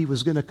claimed he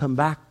was going to come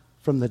back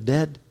from the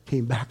dead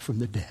came back from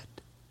the dead.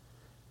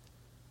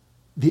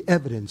 The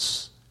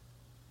evidence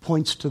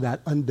points to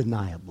that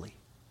undeniably.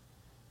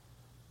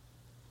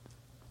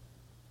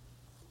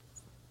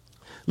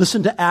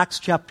 Listen to Acts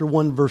chapter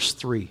 1, verse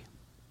 3.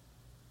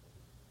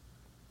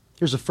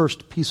 Here's the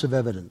first piece of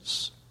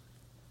evidence.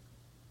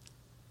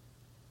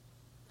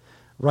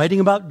 Writing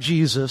about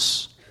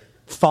Jesus,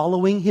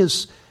 following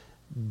his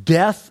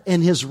death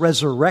and his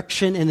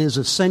resurrection and his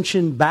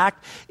ascension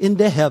back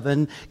into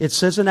heaven, it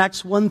says in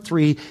Acts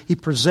 1:3, he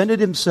presented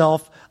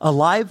himself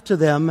alive to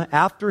them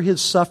after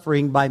his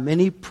suffering by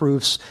many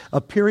proofs,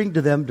 appearing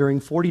to them during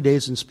 40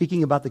 days and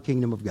speaking about the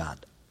kingdom of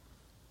God.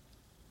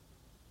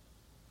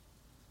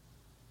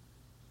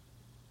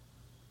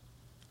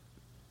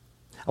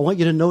 I want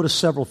you to notice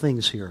several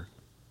things here.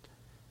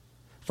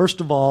 First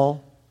of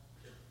all,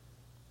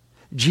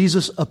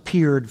 Jesus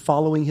appeared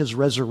following his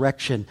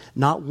resurrection,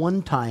 not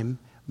one time,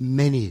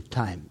 many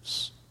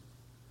times.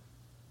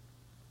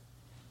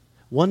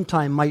 One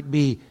time might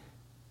be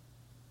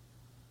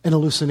an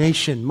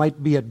hallucination,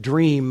 might be a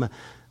dream,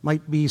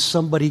 might be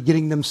somebody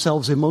getting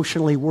themselves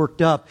emotionally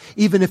worked up.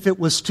 Even if it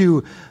was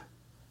to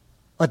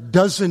a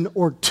dozen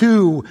or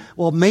two,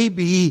 well,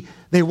 maybe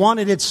they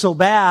wanted it so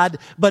bad,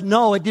 but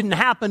no, it didn't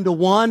happen to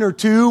one or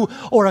two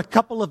or a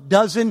couple of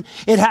dozen.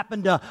 It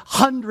happened to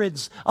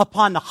hundreds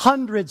upon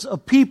hundreds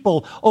of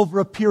people over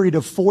a period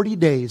of 40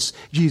 days.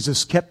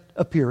 Jesus kept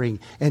appearing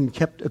and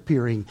kept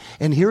appearing.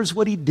 And here's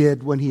what he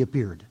did when he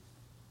appeared.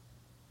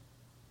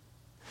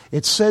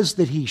 It says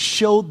that he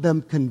showed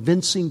them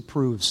convincing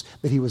proofs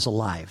that he was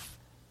alive.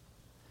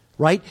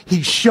 Right?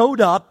 He showed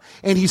up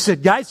and he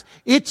said, guys,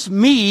 it's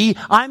me.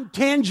 I'm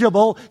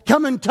tangible.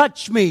 Come and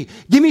touch me.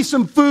 Give me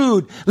some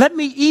food. Let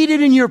me eat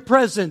it in your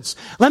presence.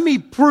 Let me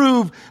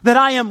prove that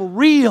I am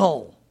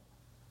real.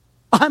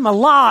 I'm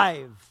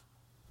alive.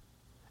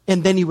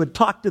 And then he would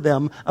talk to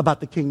them about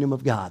the kingdom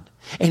of God.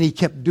 And he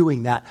kept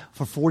doing that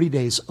for 40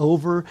 days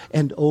over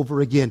and over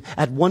again.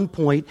 At one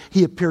point,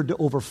 he appeared to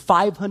over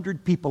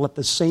 500 people at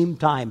the same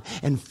time.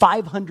 And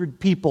 500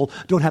 people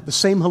don't have the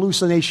same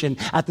hallucination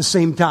at the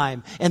same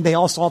time. And they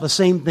all saw the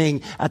same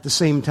thing at the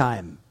same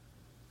time.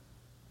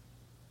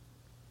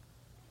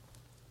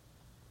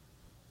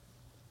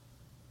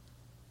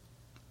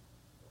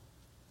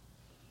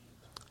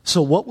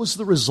 So what was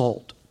the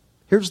result?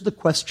 Here's the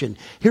question.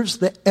 Here's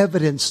the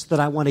evidence that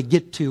I want to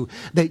get to,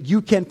 that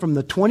you can, from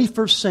the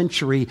 21st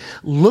century,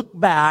 look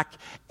back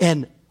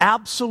and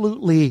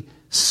absolutely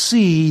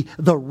see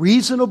the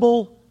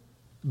reasonable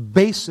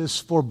basis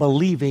for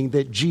believing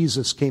that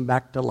Jesus came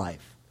back to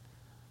life,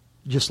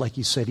 just like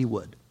he said he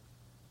would.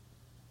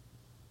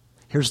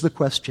 Here's the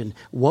question.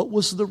 What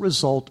was the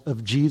result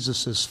of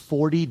Jesus'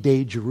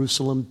 40-day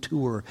Jerusalem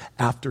tour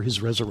after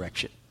his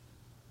resurrection?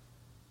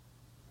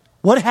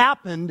 What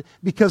happened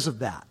because of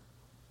that?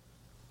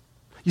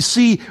 You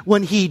see,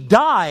 when he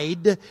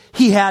died,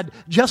 he had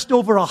just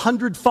over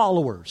 100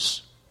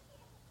 followers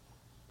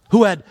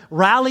who had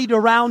rallied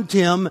around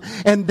him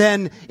and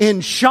then in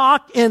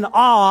shock and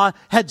awe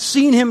had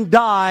seen him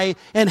die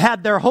and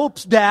had their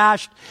hopes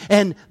dashed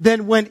and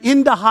then went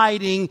into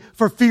hiding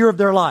for fear of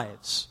their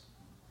lives.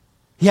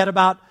 He had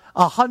about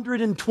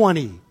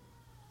 120.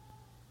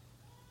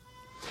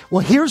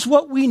 Well, here's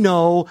what we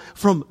know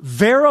from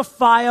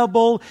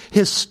verifiable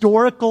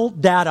historical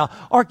data,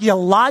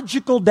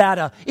 archaeological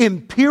data,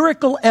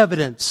 empirical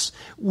evidence.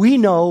 We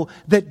know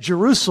that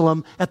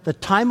Jerusalem at the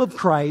time of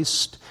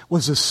Christ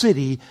was a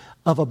city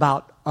of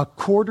about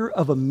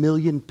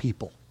 250,000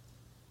 people.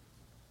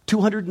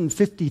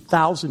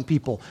 250,000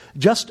 people,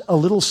 just a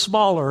little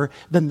smaller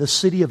than the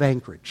city of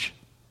Anchorage.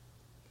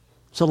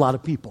 It's a lot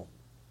of people.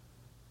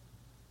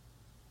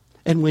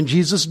 And when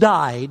Jesus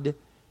died,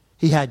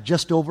 he had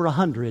just over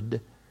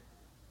 100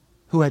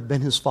 who had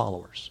been his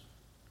followers.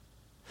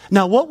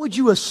 Now, what would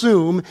you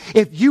assume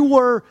if you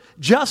were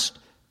just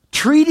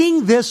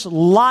treating this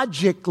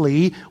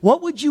logically?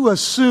 What would you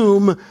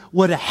assume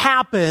would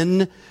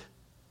happen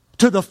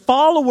to the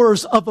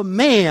followers of a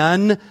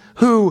man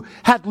who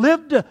had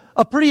lived a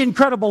pretty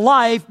incredible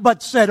life,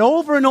 but said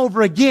over and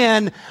over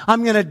again,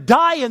 I'm going to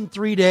die in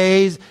 3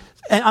 days,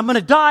 and I'm going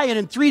to die, and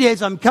in 3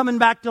 days I'm coming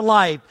back to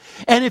life.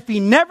 And if he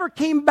never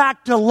came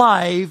back to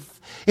life,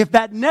 if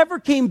that never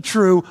came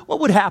true, what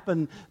would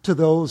happen to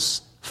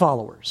those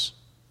followers?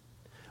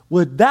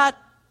 Would that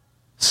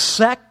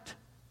sect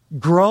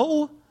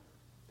grow?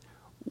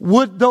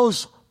 Would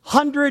those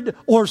 100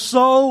 or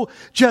so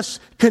just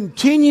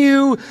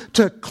continue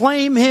to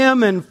claim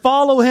him and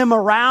follow him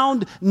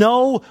around?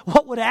 No.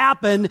 What would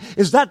happen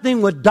is that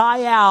thing would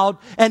die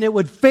out and it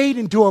would fade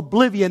into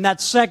oblivion. That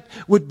sect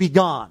would be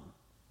gone.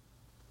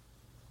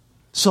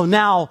 So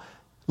now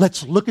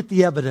let's look at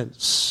the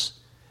evidence.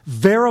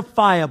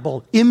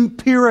 Verifiable,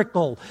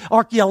 empirical,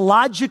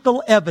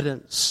 archaeological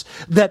evidence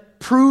that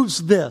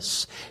proves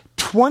this.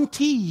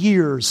 20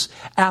 years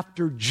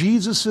after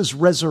Jesus'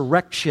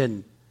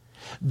 resurrection,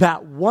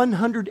 that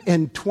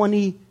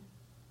 120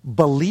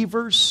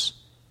 believers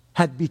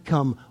had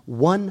become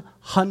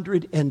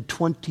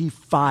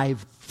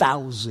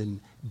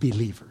 125,000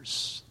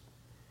 believers.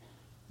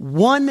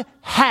 One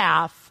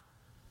half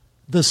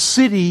the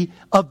city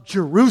of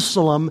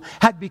Jerusalem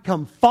had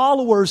become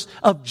followers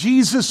of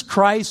Jesus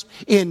Christ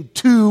in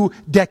 2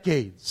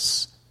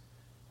 decades.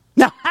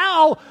 Now,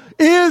 how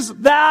is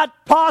that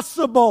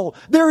possible?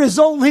 There is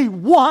only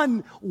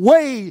one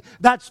way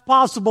that's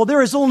possible.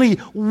 There is only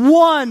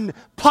one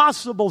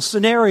possible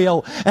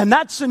scenario, and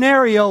that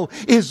scenario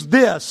is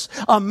this.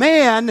 A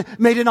man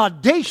made an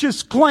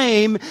audacious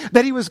claim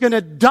that he was going to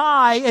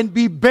die and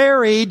be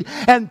buried,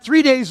 and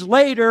 3 days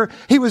later,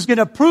 he was going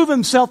to prove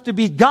himself to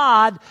be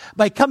God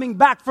by coming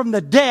back from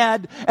the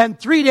dead, and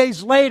 3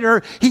 days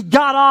later, he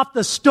got off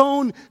the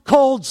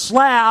stone-cold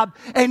slab,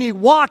 and he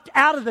walked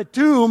out of the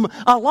tomb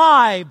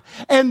alive,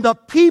 and the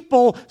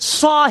people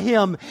saw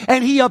him,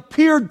 and he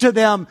appeared to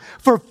them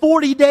for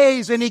 40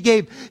 days, and he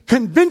gave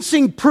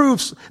convincing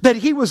proofs that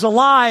he was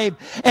alive.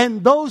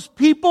 And those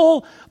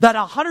people, that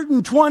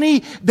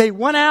 120, they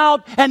went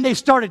out and they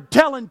started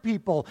telling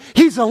people,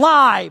 he's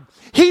alive.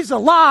 He's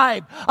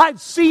alive. I've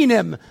seen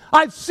him.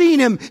 I've seen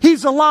him.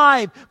 He's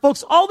alive.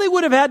 Folks, all they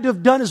would have had to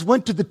have done is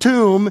went to the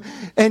tomb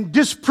and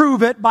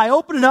disprove it by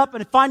opening up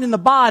and finding the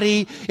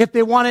body if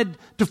they wanted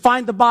to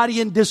find the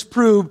body and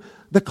disprove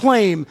the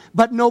claim.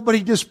 But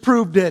nobody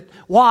disproved it.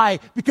 Why?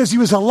 Because he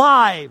was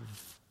alive.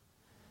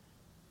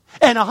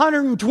 And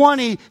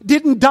 120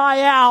 didn't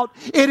die out.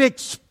 It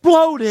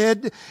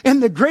exploded in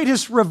the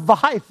greatest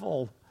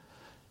revival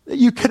that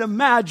you can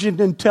imagine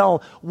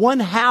until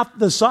one half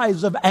the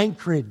size of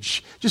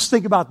Anchorage. Just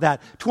think about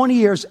that. 20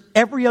 years,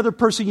 every other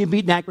person you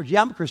meet in Anchorage,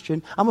 yeah, I'm a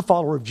Christian, I'm a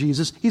follower of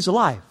Jesus, he's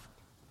alive.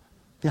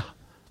 Yeah,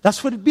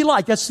 that's what it'd be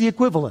like. That's the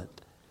equivalent.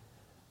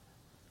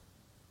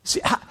 See,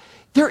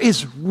 there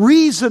is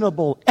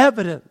reasonable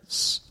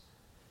evidence,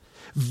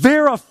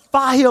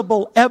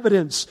 verifiable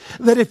evidence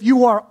that if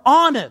you are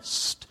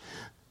honest,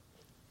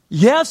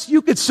 yes,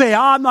 you could say,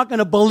 I'm not going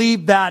to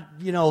believe that,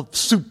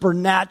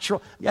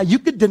 supernatural. Yeah, you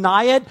could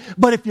deny it,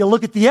 but if you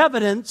look at the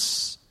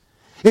evidence,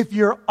 if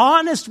you're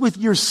honest with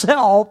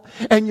yourself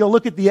and you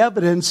look at the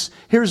evidence,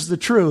 here's the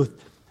truth.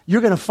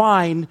 You're going to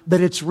find that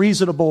it's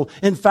reasonable.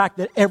 In fact,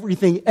 that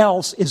everything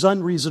else is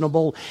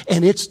unreasonable,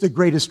 and it's the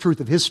greatest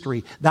truth of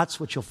history. That's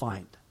what you'll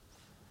find.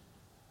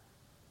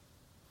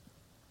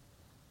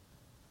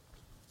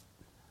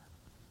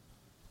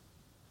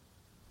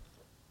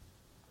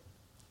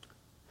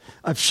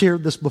 I've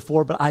shared this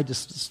before, but I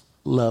just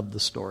love the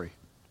story.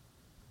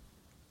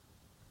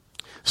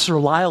 Sir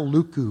Lyle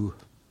Luku.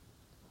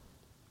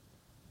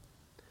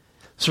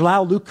 Sir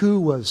Lyle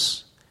Luku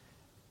was,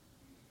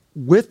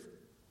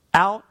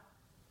 without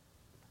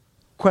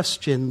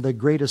question, the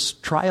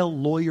greatest trial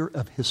lawyer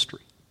of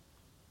history.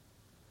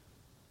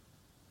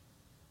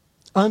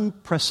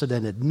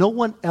 Unprecedented. No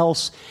one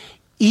else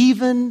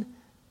even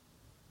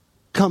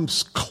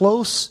comes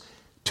close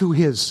to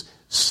his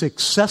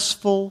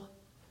successful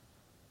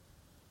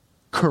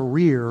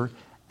career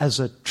as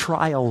a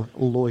trial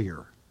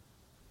lawyer.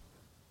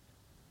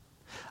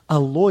 A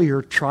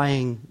lawyer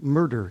trying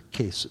murder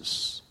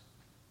cases.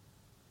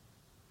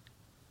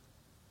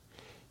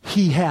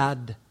 He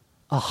had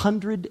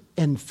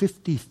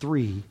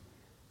 153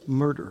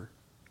 murder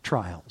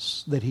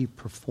trials that he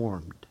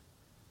performed.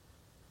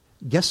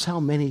 Guess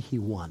how many he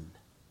won?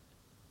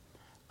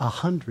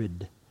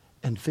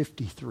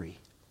 153.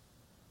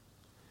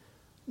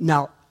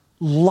 Now,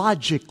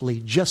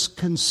 logically, just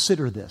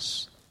consider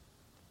this.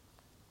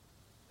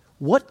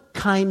 What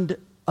kind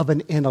of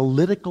an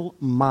analytical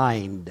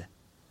mind,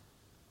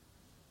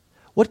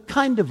 what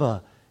kind of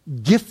a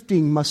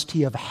gifting must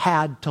he have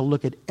had to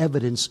look at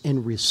evidence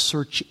and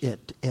research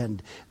it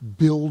and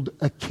build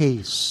a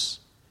case?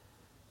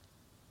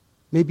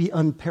 Maybe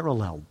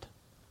unparalleled.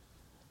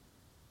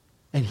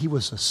 And he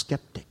was a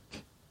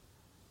skeptic.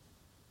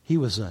 He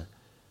was a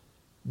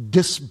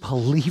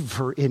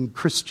disbeliever in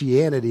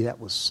Christianity. That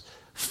was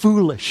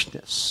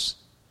foolishness.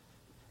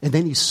 And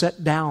then he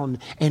sat down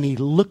and he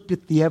looked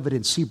at the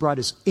evidence. He brought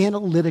his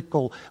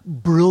analytical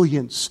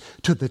brilliance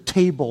to the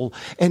table.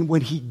 And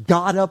when he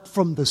got up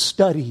from the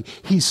study,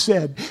 he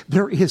said,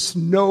 there is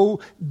no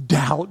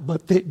doubt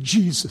but that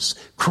Jesus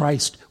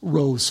Christ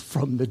rose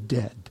from the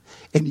dead.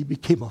 And he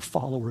became a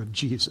follower of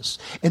Jesus.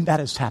 And that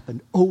has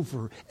happened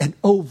over and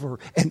over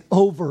and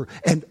over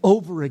and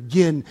over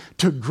again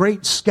to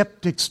great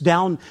skeptics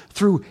down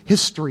through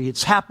history.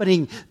 It's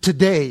happening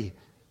today.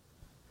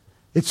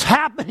 It's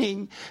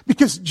happening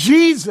because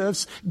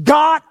Jesus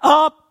got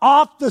up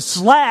off the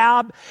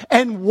slab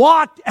and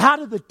walked out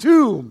of the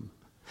tomb.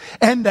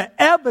 And the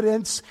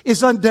evidence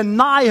is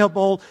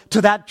undeniable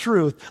to that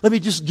truth. Let me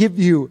just give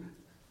you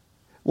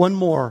one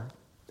more,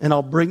 and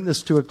I'll bring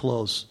this to a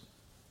close.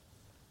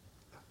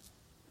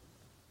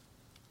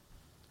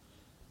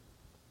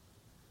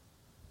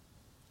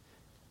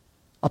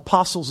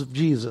 Apostles of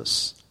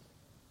Jesus.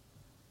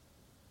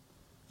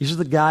 These are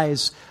the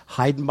guys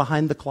hiding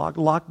behind the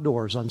locked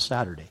doors on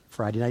Saturday,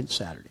 Friday night and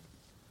Saturday,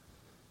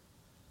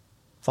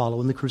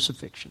 following the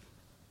crucifixion,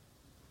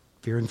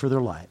 fearing for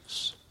their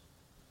lives.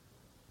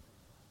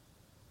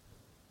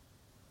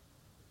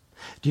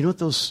 Do you know what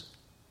those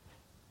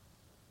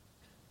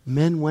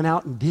men went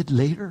out and did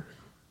later?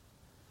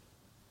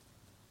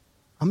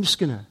 I'm just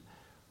going to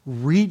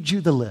read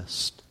you the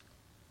list.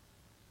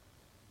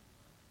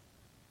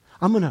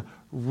 I'm going to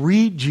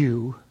read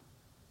you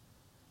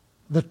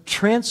the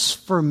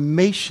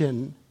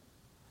transformation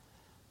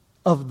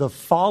of the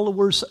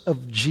followers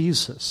of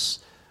Jesus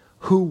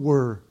who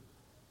were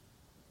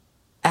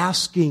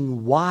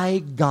asking why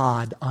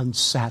God on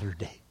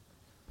Saturday,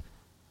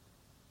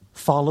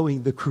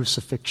 following the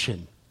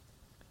crucifixion,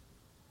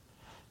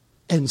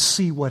 and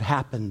see what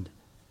happened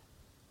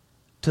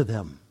to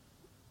them.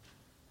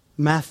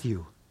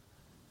 Matthew,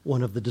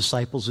 one of the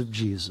disciples of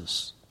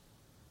Jesus.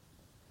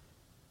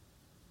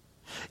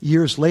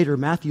 Years later,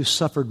 Matthew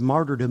suffered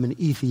martyrdom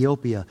in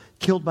Ethiopia,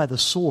 killed by the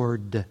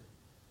sword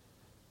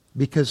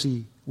because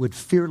he would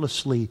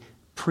fearlessly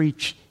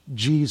preach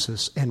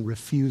Jesus and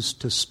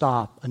refused to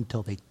stop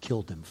until they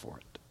killed him for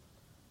it.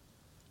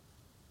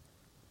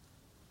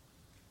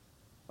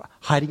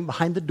 Hiding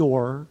behind the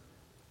door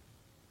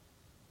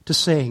to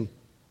saying,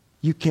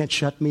 you can't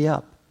shut me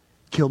up.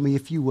 Kill me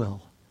if you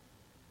will.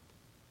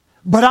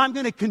 But I'm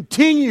going to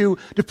continue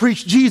to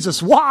preach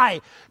Jesus.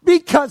 Why?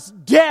 Because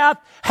death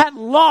had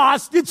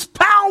lost its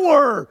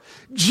power.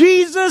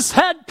 Jesus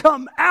had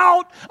come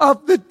out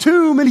of the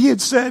tomb and he had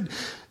said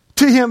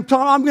to him,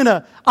 Tom,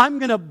 I'm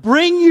going to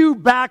bring you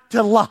back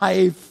to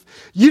life.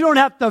 You don't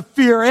have to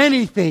fear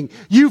anything.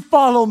 You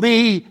follow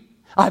me.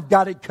 I've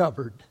got it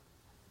covered.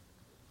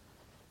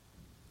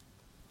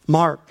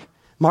 Mark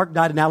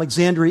died in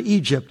Alexandria,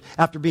 Egypt,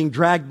 after being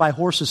dragged by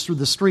horses through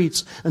the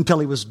streets until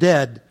he was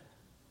dead.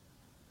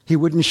 He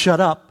wouldn't shut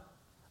up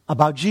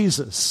about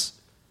Jesus,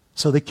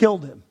 so they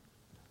killed him.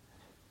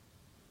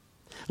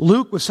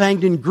 Luke was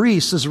hanged in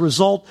Greece as a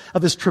result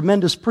of his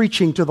tremendous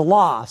preaching to the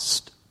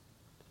lost.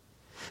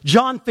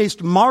 John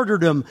faced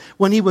martyrdom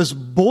when he was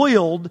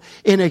boiled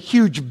in a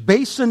huge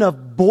basin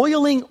of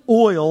boiling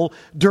oil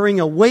during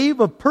a wave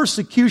of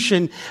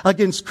persecution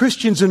against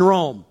Christians in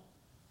Rome.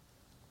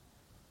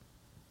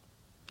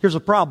 Here's a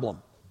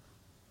problem.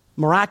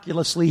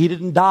 Miraculously, he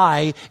didn't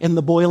die in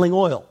the boiling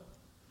oil.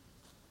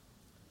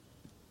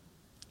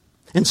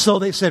 And so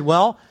they said,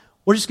 well,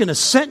 we're just going to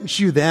sentence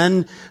you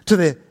then to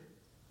the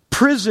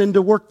prison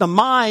to work the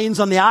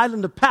mines on the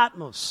island of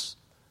Patmos.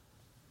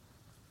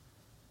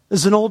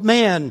 As an old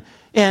man,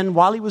 and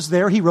while he was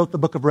there, he wrote the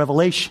book of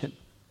Revelation.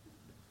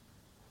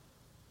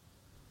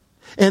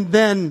 And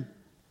then,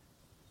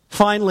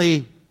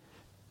 finally,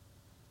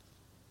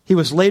 he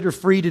was later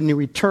freed and he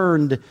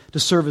returned to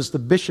serve as the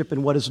bishop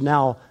in what is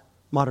now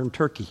modern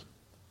Turkey.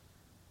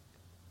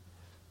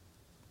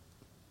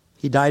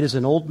 He died as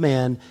an old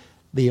man,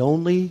 the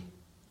only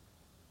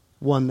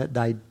one that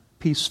died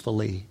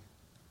peacefully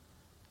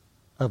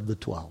of the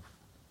 12.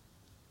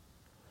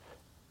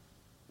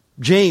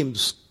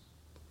 James,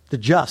 the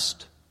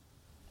just.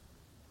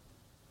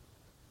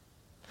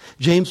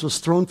 James was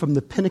thrown from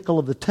the pinnacle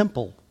of the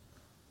temple,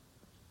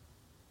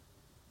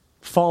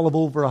 fall of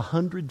over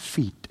 100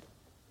 feet,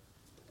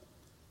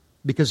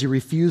 because he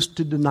refused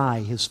to deny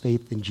his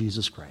faith in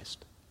Jesus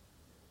Christ.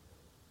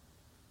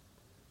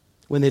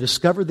 When they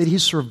discovered that he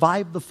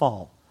survived the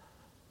fall,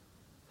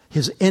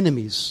 his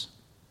enemies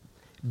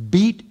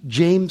beat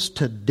James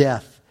to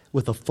death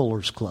with a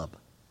fuller's club.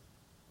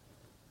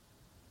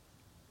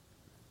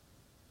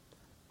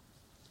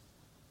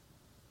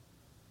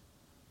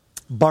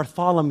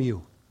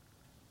 Bartholomew,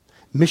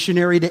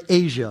 missionary to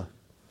Asia,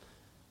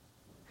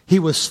 he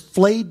was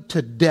flayed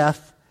to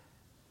death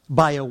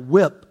by a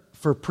whip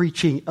for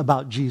preaching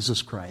about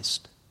Jesus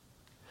Christ.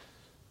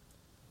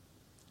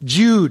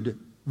 Jude,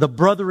 the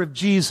brother of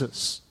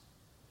Jesus,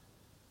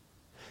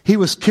 he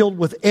was killed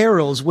with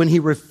arrows when he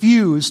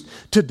refused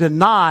to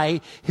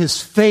deny his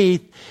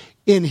faith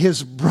in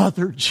his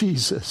brother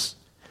Jesus.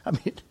 I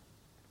mean,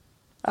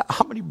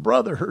 how many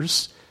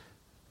brothers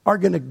are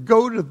going to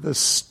go to the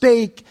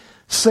stake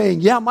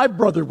saying, yeah, my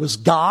brother was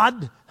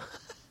God?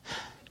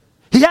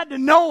 He had to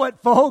know it,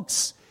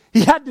 folks.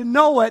 He had to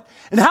know it.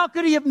 And how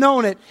could he have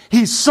known it?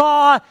 He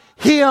saw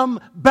him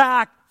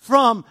back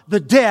from the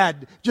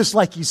dead, just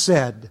like he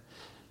said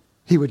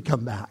he would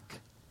come back.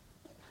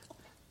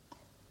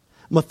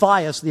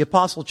 Matthias, the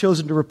apostle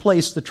chosen to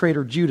replace the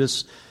traitor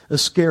Judas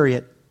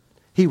Iscariot,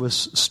 he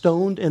was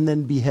stoned and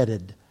then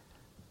beheaded.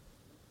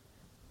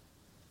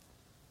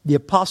 The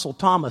apostle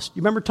Thomas, you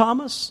remember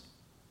Thomas?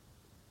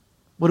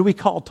 What do we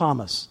call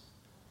Thomas?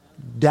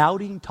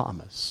 Doubting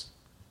Thomas.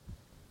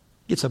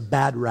 It's a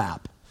bad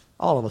rap.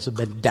 All of us have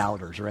been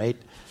doubters, right?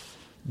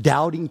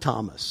 Doubting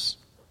Thomas.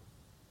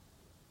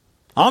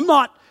 I'm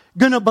not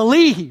going to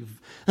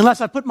believe unless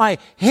I put my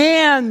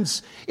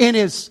hands in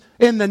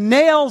the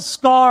nail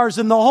scars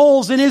and the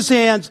holes in his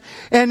hands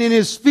and in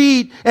his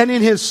feet and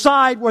in his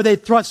side where they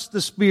thrust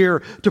the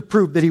spear to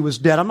prove that he was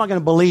dead. I'm not going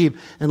to believe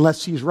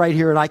unless he's right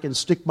here and I can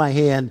stick my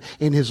hand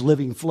in his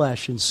living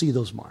flesh and see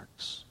those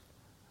marks.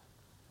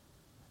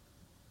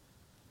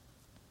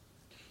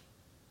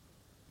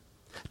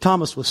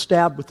 Thomas was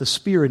stabbed with a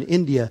spear in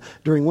India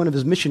during one of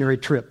his missionary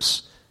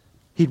trips.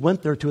 He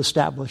went there to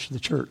establish the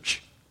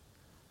church.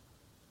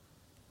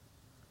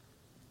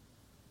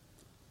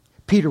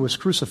 Peter was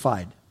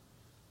crucified.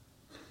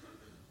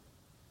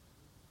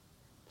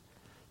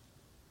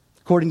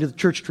 According to the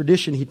church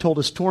tradition, he told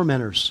his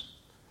tormentors,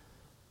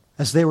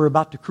 as they were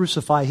about to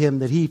crucify him,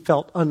 that he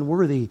felt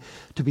unworthy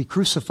to be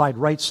crucified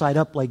right side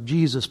up like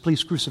Jesus.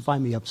 Please crucify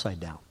me upside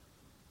down.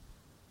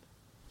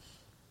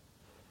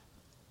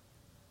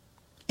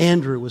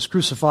 Andrew was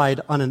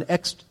crucified on an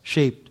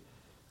X-shaped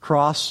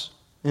cross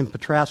in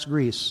Patras,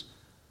 Greece.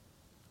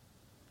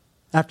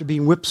 After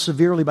being whipped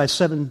severely by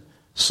 7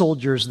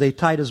 soldiers, they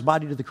tied his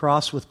body to the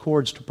cross with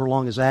cords to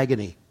prolong his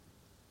agony.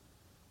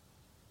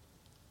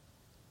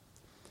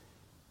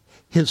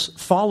 His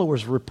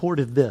followers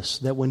reported this,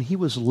 that when he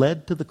was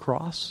led to the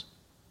cross,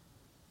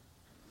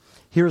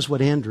 here's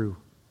what Andrew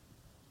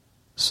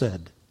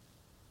said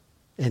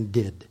and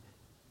did.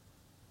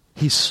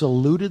 He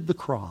saluted the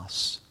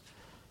cross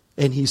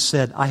and he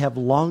said, I have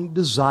long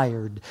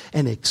desired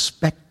and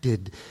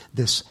expected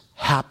this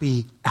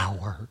happy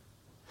hour.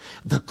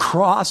 The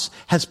cross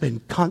has been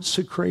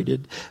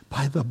consecrated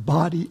by the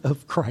body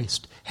of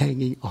Christ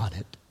hanging on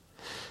it.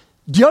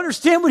 Do you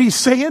understand what he's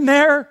saying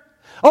there?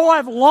 Oh,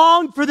 I've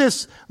longed for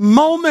this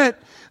moment.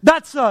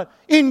 That's an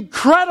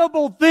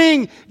incredible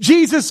thing.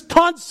 Jesus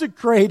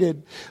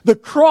consecrated the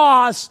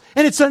cross,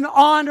 and it's an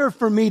honor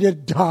for me to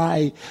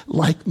die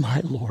like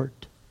my Lord.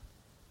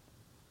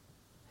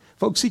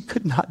 Folks, he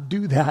could not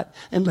do that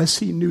unless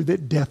he knew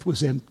that death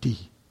was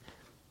empty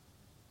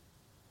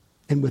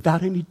and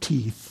without any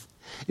teeth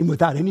and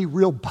without any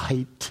real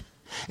bite,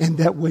 and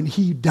that when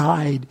he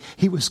died,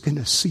 he was going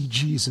to see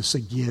Jesus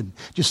again,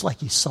 just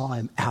like he saw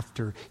him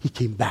after he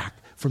came back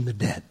from the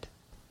dead.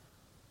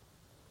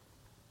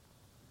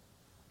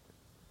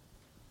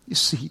 You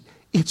see,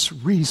 it's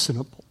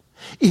reasonable.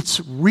 It's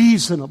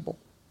reasonable.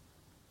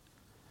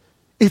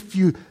 If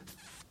you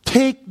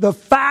take the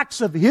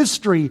facts of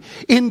history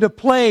into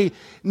play,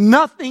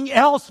 nothing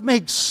else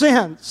makes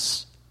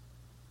sense.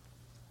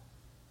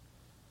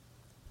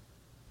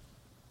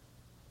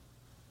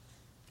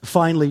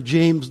 Finally,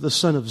 James, the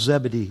son of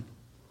Zebedee,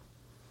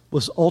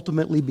 was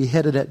ultimately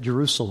beheaded at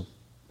Jerusalem.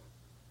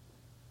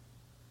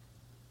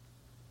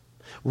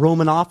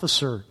 Roman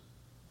officer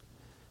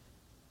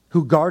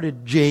who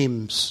guarded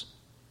James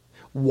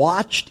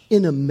watched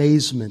in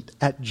amazement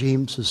at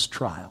James's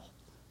trial.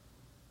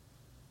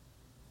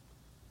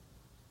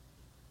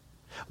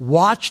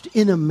 Watched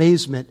in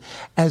amazement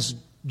as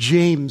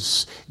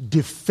James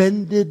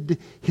defended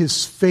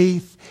his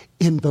faith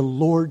in the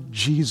Lord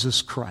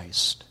Jesus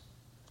Christ.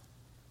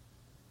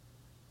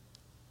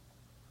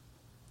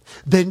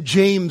 Then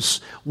James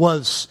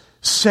was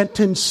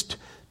sentenced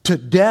to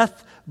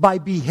death by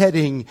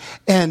beheading,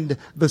 and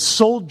the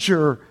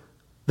soldier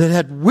that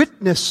had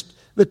witnessed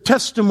the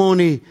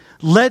testimony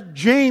led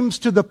James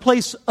to the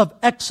place of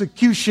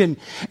execution.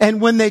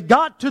 And when they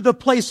got to the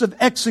place of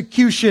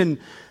execution,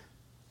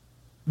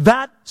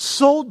 that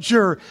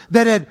soldier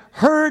that had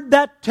heard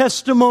that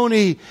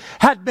testimony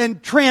had been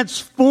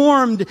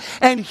transformed,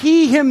 and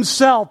he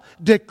himself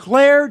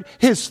declared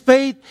his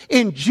faith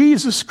in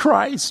Jesus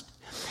Christ.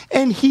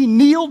 And he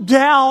kneeled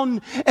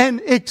down and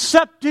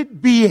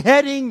accepted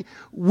beheading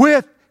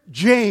with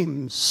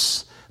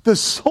James. The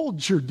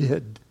soldier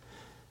did,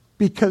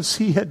 because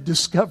he had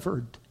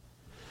discovered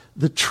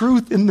the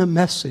truth in the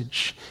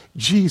message.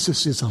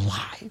 Jesus is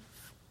alive.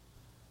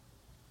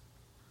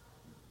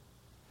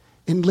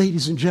 And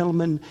ladies and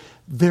gentlemen,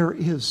 there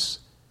is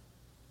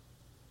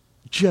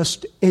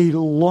just a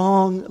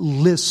long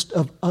list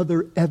of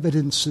other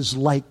evidences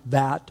like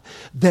that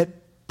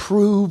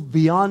prove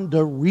beyond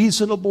a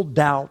reasonable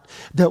doubt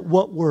that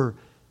what we're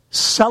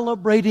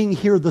celebrating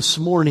here this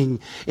morning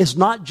is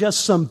not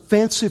just some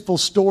fanciful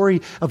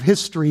story of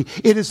history.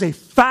 It is a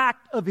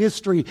fact of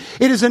history.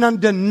 It is an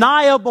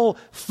undeniable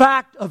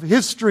fact of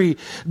history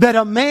that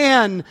a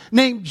man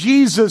named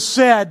Jesus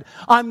said,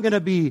 I'm going to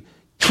be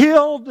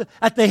killed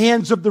at the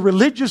hands of the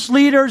religious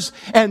leaders,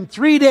 and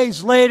 3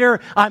 days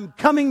later, I'm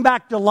coming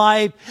back to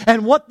life.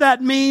 And what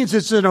that means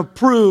is to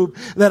prove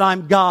that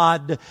I'm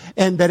God,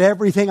 and that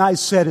everything I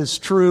said is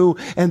true,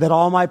 and that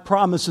all my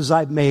promises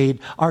I've made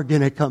are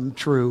going to come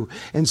true.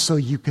 And so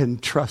you can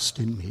trust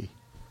in me.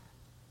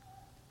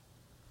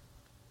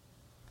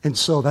 And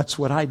so that's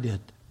what I did.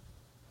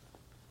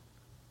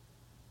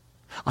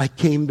 I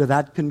came to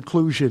that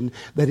conclusion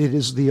that it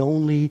is the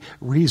only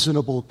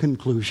reasonable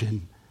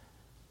conclusion.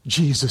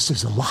 Jesus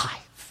is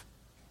alive.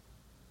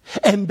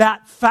 And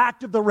that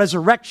fact of the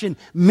resurrection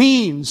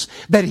means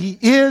that He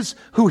is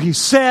who He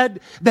said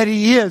that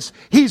He is.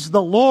 He's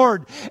the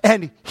Lord,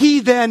 and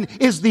He then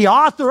is the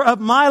author of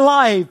my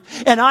life,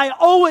 and I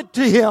owe it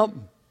to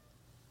Him.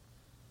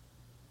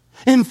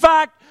 In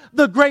fact,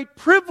 the great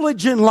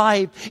privilege in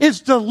life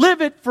is to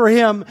live it for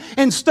Him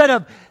instead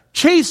of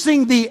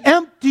chasing the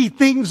empty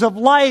things of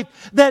life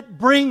that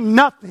bring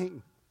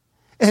nothing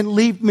and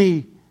leave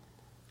me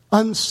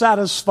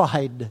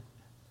unsatisfied.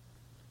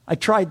 I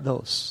tried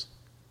those.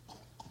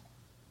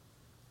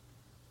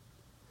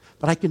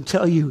 But I can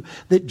tell you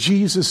that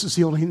Jesus is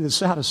the only thing that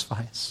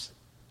satisfies.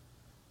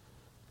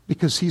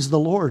 Because He's the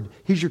Lord.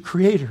 He's your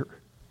Creator.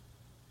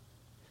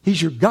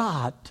 He's your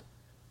God.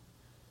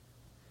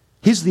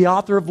 He's the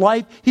author of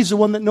life. He's the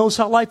one that knows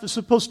how life is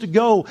supposed to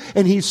go.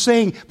 And He's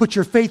saying, put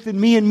your faith in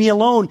me and me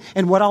alone.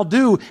 And what I'll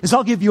do is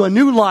I'll give you a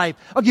new life.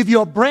 I'll give you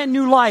a brand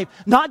new life.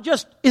 Not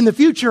just in the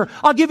future.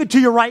 I'll give it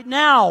to you right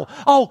now.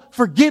 I'll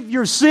forgive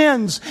your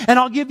sins. And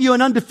I'll give you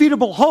an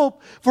undefeatable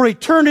hope for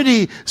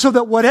eternity, so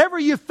that whatever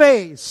you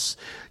face,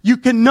 you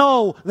can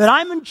know that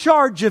I'm in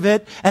charge of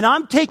it and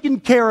I'm taking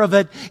care of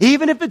it.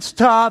 Even if it's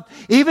tough,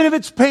 even if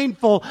it's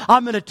painful,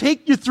 I'm going to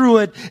take you through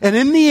it. And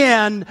in the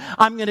end,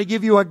 I'm going to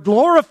give you a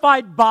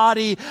glorified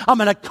body. I'm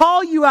going to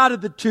call you out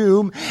of the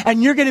tomb,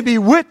 and you're going to be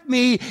with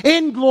me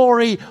in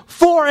glory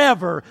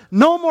forever.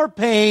 No more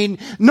pain,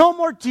 no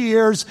more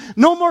tears,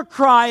 no more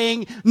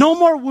crying, no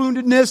more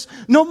woundedness,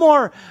 no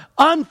more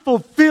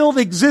unfulfilled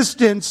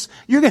existence.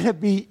 You're going to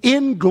be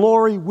in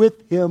glory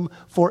with Him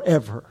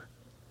forever.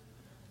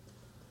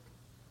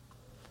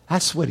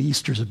 That's what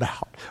Easter's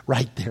about,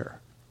 right there.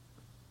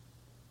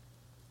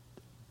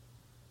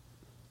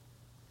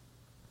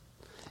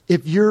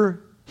 If you're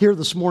here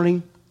this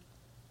morning,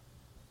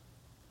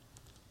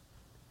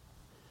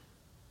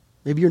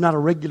 maybe you're not a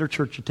regular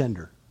church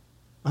attender.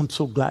 I'm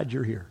so glad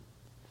you're here.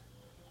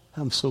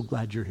 I'm so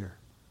glad you're here.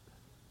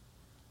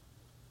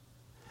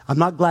 I'm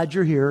not glad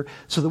you're here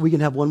so that we can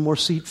have one more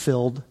seat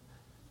filled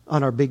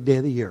on our big day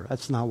of the year.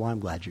 That's not why I'm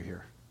glad you're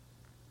here.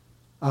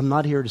 I'm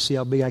not here to see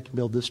how big I can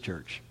build this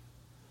church.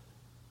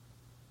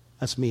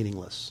 That's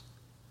meaningless.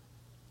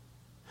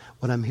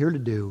 What I'm here to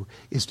do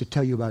is to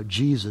tell you about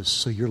Jesus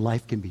so your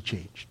life can be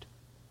changed.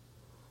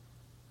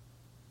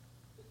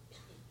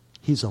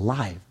 He's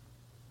alive.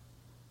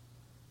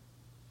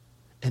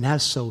 And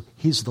as so,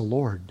 He's the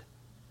Lord.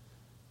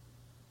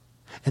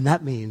 And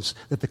that means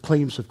that the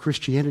claims of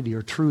Christianity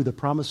are true, the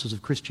promises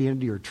of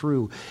Christianity are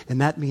true. And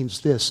that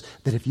means this,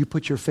 that if you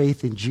put your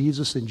faith in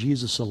Jesus and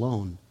Jesus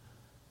alone,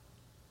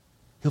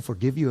 He'll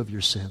forgive you of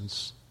your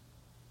sins.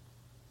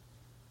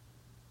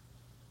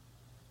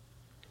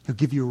 He'll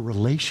give you a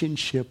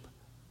relationship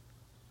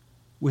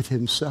with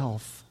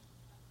Himself.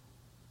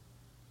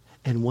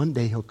 And one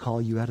day He'll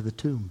call you out of the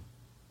tomb.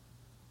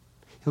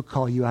 He'll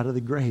call you out of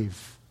the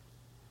grave.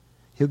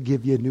 He'll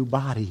give you a new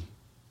body,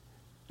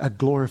 a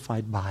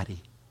glorified body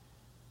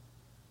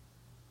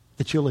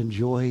that you'll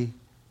enjoy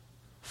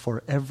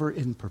forever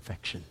in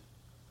perfection.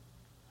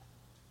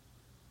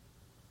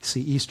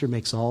 See, Easter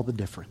makes all the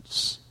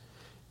difference.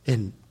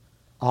 And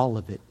all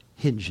of it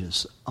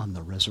hinges on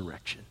the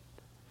resurrection.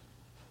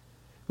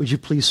 Would you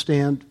please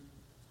stand?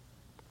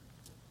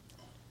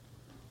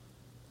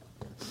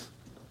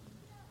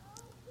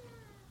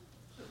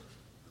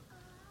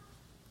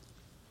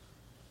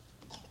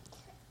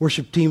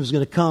 Worship team is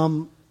going to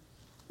come.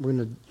 We're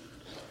going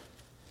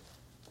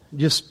to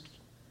just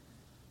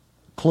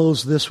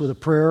close this with a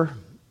prayer.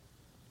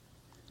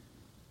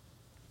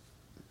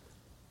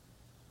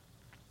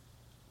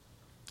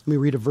 Let me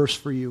read a verse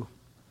for you.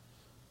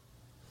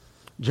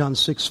 John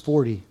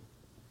 6:40.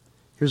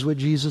 Here's what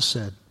Jesus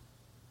said.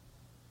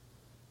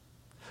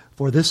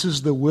 For this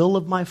is the will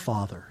of my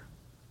Father,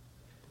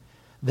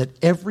 that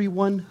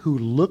everyone who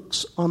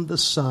looks on the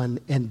Son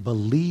and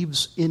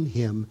believes in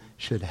Him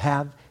should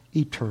have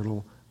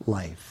eternal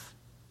life.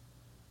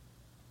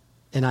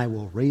 And I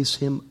will raise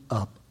him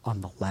up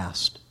on the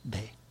last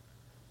day.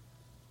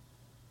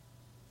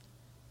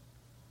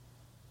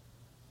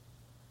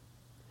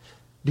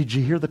 Did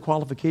you hear the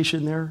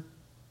qualification there?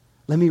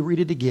 Let me read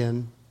it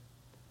again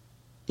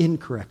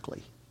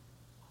incorrectly.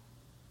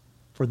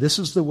 For this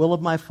is the will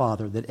of my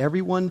Father, that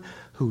everyone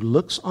who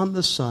looks on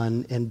the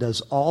Son and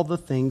does all the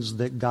things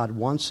that God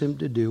wants him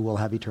to do will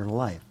have eternal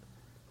life.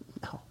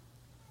 No.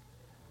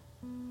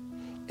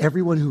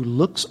 Everyone who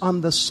looks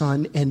on the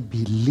Son and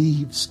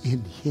believes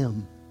in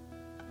Him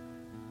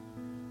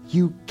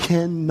You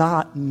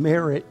cannot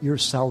merit your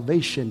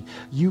salvation.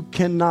 You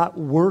cannot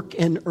work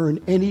and earn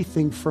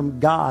anything from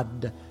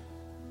God.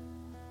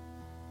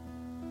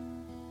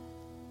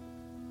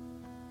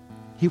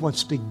 He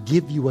wants to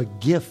give you a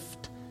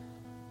gift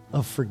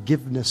of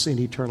forgiveness and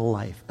eternal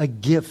life, a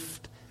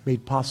gift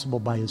made possible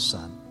by His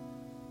Son.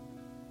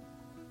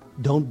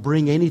 Don't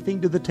bring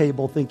anything to the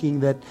table thinking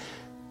that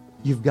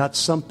you've got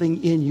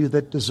something in you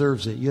that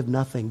deserves it. You have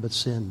nothing but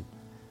sin.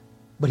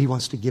 But He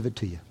wants to give it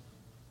to you.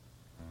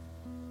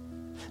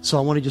 So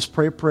I want to just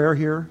pray a prayer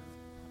here.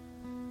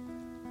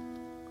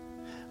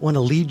 I want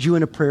to lead you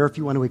in a prayer if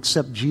you want to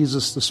accept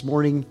Jesus this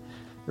morning.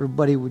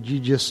 Everybody, would you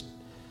just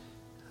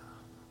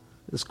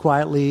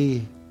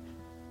quietly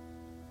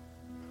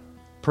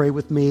pray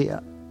with me?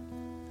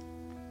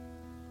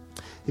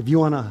 If you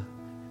want to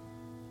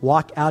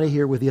walk out of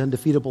here with the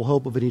undefeatable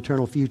hope of an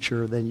eternal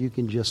future, then you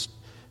can just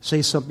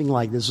say something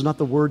like this. It's not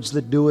the words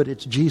that do it,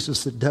 it's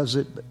Jesus that does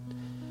it. But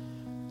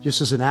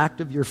just as an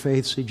act of your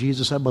faith, say,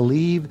 Jesus, I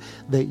believe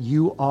that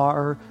you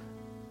are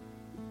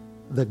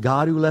the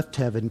God who left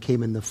heaven,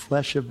 came in the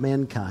flesh of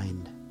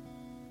mankind,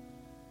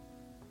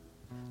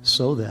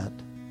 so that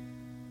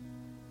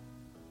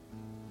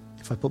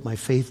if I put my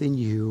faith in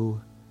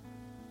you,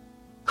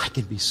 I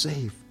can be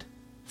saved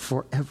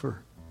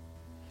forever.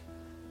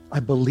 I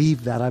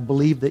believe that. I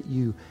believe that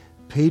you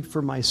paid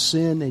for my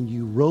sin and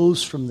you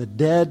rose from the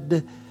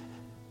dead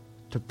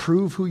to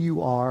prove who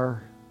you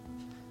are.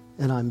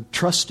 And I'm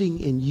trusting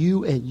in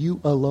you and you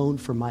alone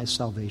for my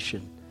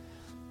salvation.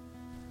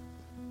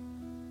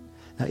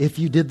 Now, if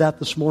you did that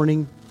this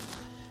morning,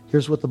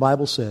 here's what the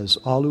Bible says.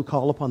 All who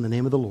call upon the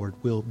name of the Lord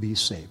will be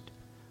saved.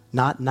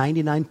 Not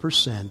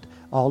 99%.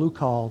 All who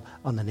call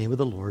on the name of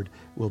the Lord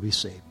will be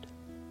saved.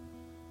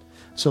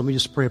 So let me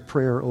just pray a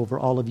prayer over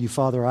all of you.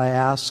 Father, I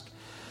ask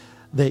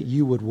that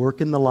you would work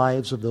in the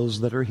lives of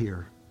those that are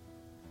here.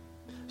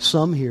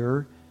 Some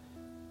here,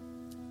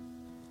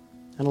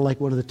 kind of like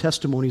one of the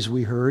testimonies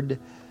we heard,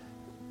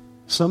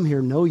 some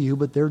here know you,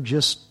 but they're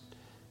just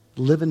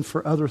living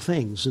for other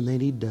things, and they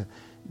need to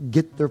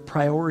get their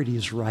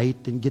priorities right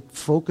and get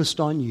focused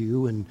on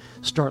you and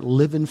start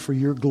living for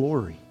your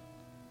glory.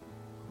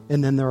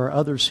 And then there are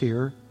others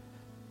here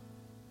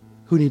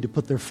who need to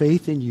put their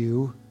faith in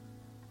you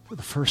for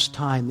the first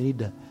time. They need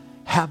to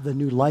have the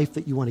new life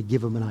that you want to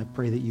give them, and I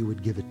pray that you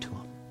would give it to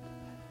them.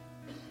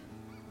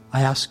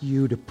 I ask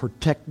you to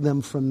protect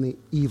them from the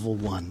evil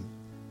one.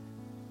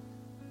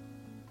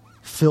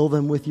 Fill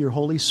them with your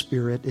Holy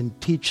Spirit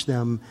and teach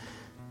them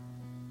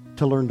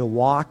to learn to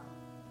walk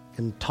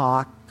and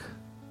talk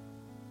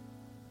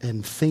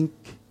and think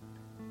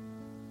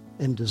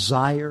and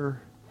desire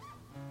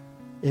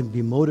and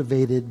be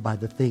motivated by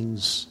the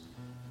things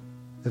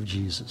of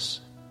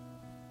Jesus.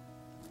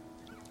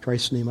 In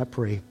Christ's name I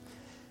pray.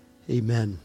 Amen.